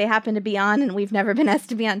that they happen to be on, and we've never been asked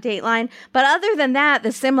to be on Dateline. But other than that,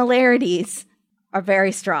 the similarities are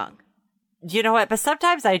very strong. You know what? But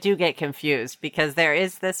sometimes I do get confused because there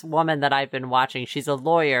is this woman that I've been watching. She's a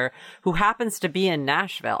lawyer who happens to be in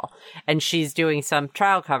Nashville, and she's doing some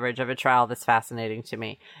trial coverage of a trial that's fascinating to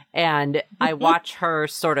me. And I watch her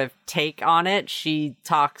sort of take on it. She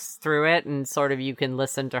talks through it, and sort of you can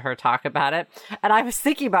listen to her talk about it. And I was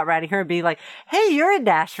thinking about writing her and being like, hey, you're in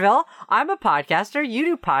Nashville. I'm a podcaster. You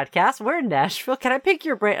do podcasts. We're in Nashville. Can I pick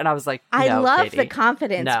your brain? And I was like, no, I love Katie. the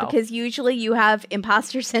confidence because usually you have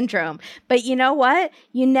imposter syndrome. But you know what?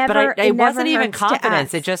 You never. But it wasn't even hurts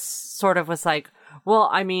confidence. to It just sort of was like, well,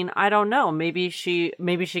 I mean, I don't know. Maybe she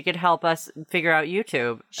could help us figure out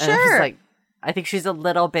YouTube. And I was like, I think she's a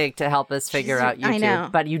little big to help us figure out YouTube. I know.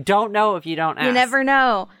 But you don't know if you don't ask. You never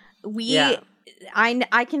know.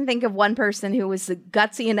 I can think of one person who was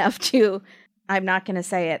gutsy enough to. I'm not going to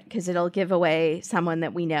say it because it'll give away someone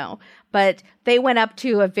that we know. But they went up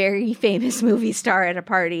to a very famous movie star at a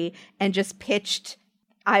party and just pitched,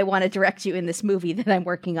 I want to direct you in this movie that I'm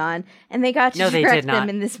working on. And they got to direct them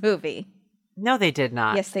in this movie. No, they did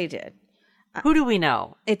not. Yes, they did. Who do we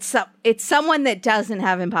know? It's someone that doesn't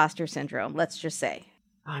have imposter syndrome, let's just say.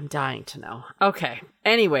 I'm dying to know. Okay.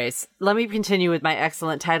 Anyways, let me continue with my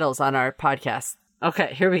excellent titles on our podcast.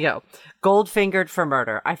 Okay, here we go. Goldfingered for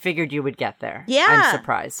murder. I figured you would get there. Yeah. I'm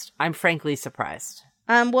surprised. I'm frankly surprised.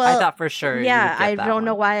 Well, I thought for sure you would get I that don't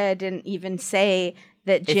know one. why I didn't even say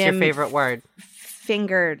that Jim It's your favorite word.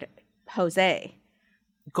 Fingered Jose.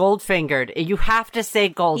 Goldfingered. You have to say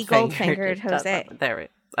goldfingered. He goldfingered Jose. There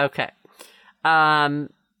it is. Okay.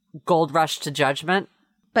 Gold Rush to Judgment.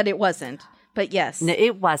 But it wasn't. But yes. No,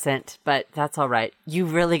 it wasn't, but that's all right. You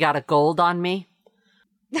really got a gold on me?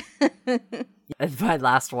 My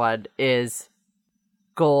last one is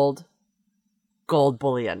gold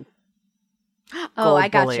bullion. Oh, I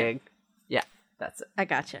got you. Yeah, that's it. I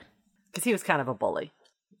got you. Because he was kind of a bully.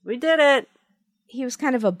 We did it. He was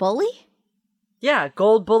kind of a bully? Yeah,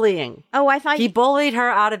 gold bullying. Oh, I thought he bullied her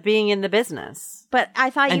out of being in the business. But I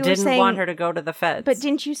thought you were saying... And didn't want her to go to the feds. But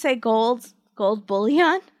didn't you say gold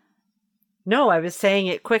bullion? No, I was saying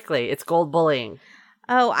it quickly. It's gold bullying.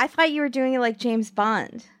 Oh, I thought you were doing it like James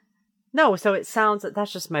Bond. No, so it sounds...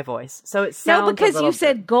 That's just my voice. So it sounds No, because you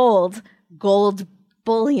said gold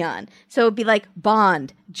bullion. So it'd be like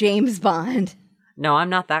Bond, James Bond. No, I'm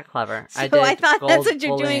not that clever. So I thought that's what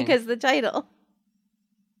you're doing because the title.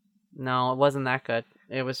 No, it wasn't that good.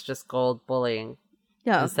 It was just gold bullying.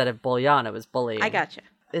 No. Instead of bullion, it was bullying. I gotcha.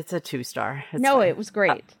 It's a 2-star. It was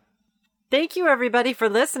great. Thank you, everybody, for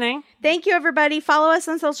listening. Thank you, everybody. Follow us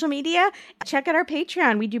on social media. Check out our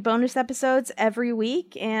Patreon. We do bonus episodes every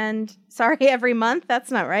week and, every month. That's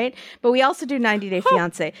not right. But we also do 90 Day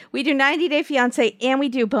Fiancé. We do 90 Day Fiancé and we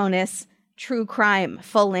do bonus true crime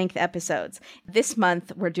full-length episodes. This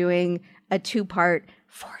month, we're doing a 2-part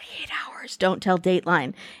 48 hours Don't Tell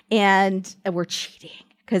Dateline. And we're cheating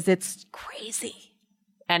because it's crazy.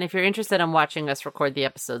 And if you're interested in watching us record the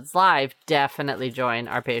episodes live, definitely join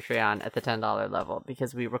our Patreon at the $10 level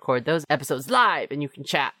because we record those episodes live and you can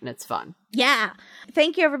chat and it's fun. Yeah.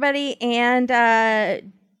 Thank you, everybody. And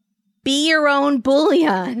be your own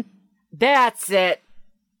bullion. That's it.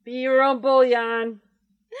 Be your own bullion.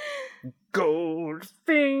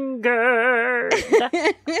 Goldfinger.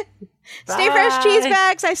 Stay fresh, cheese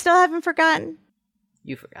bags. I still haven't forgotten.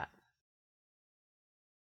 You forgot.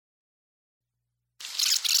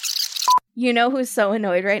 You know who's so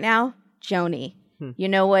annoyed right now? Joni. You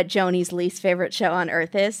know what Joni's least favorite show on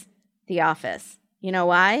earth is? The Office. You know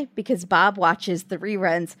why? Because Bob watches the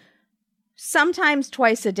reruns. Sometimes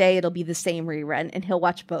twice a day it'll be the same rerun, and he'll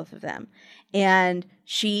watch both of them. And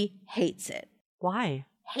she hates it. Why?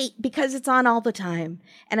 Because it's on all the time.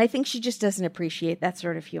 And I think she just doesn't appreciate that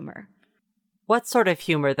sort of humor. What sort of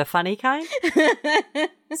humor? The funny kind?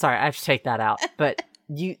 Sorry, I have to take that out. But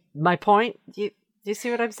my point, you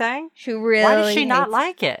see what I'm saying? She really Why does she not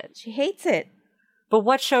like it? She hates it. But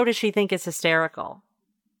what show does she think is hysterical?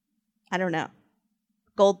 I don't know.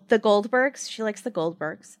 The Goldbergs? She likes the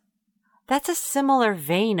Goldbergs. That's a similar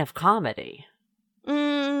vein of comedy.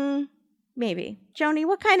 Maybe. Joni,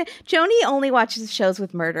 Joni only watches shows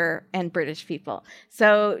with murder and British people.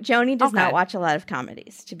 So Joni does not watch a lot of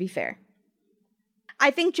comedies, to be fair. I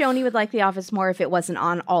think Joni would like The Office more if it wasn't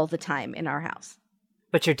on all the time in our house.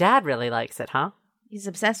 But your dad really likes it, huh? He's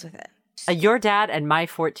obsessed with it. Your dad and my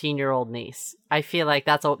 14-year-old niece. I feel like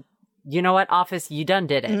that's a... You know what, Office? You done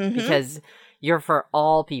did it. Because you're for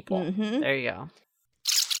all people. There you go.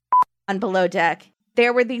 On Below Deck,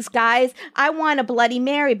 there were these guys. I want a Bloody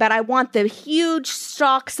Mary, but I want the huge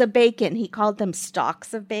stalks of bacon. He called them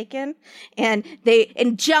stalks of bacon. And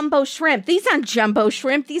jumbo shrimp. These aren't jumbo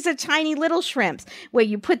shrimp. These are tiny little shrimps where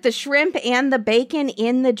you put the shrimp and the bacon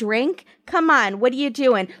in the drink. Come on, what are you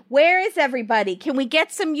doing? Where is everybody? Can we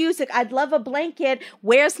get some music? I'd love a blanket.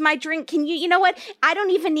 Where's my drink? You know what? I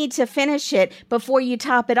don't even need to finish it before you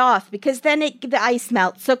top it off because then the ice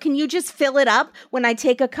melts. So can you just fill it up when I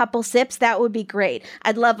take a couple sips? That would be great.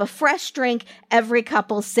 I'd love a fresh drink every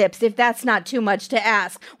couple sips if that's not too much to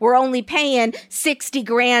ask. We're only paying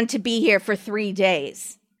 $60,000 to be here for 3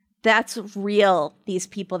 days. That's real, these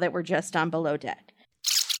people that were just on Below Deck.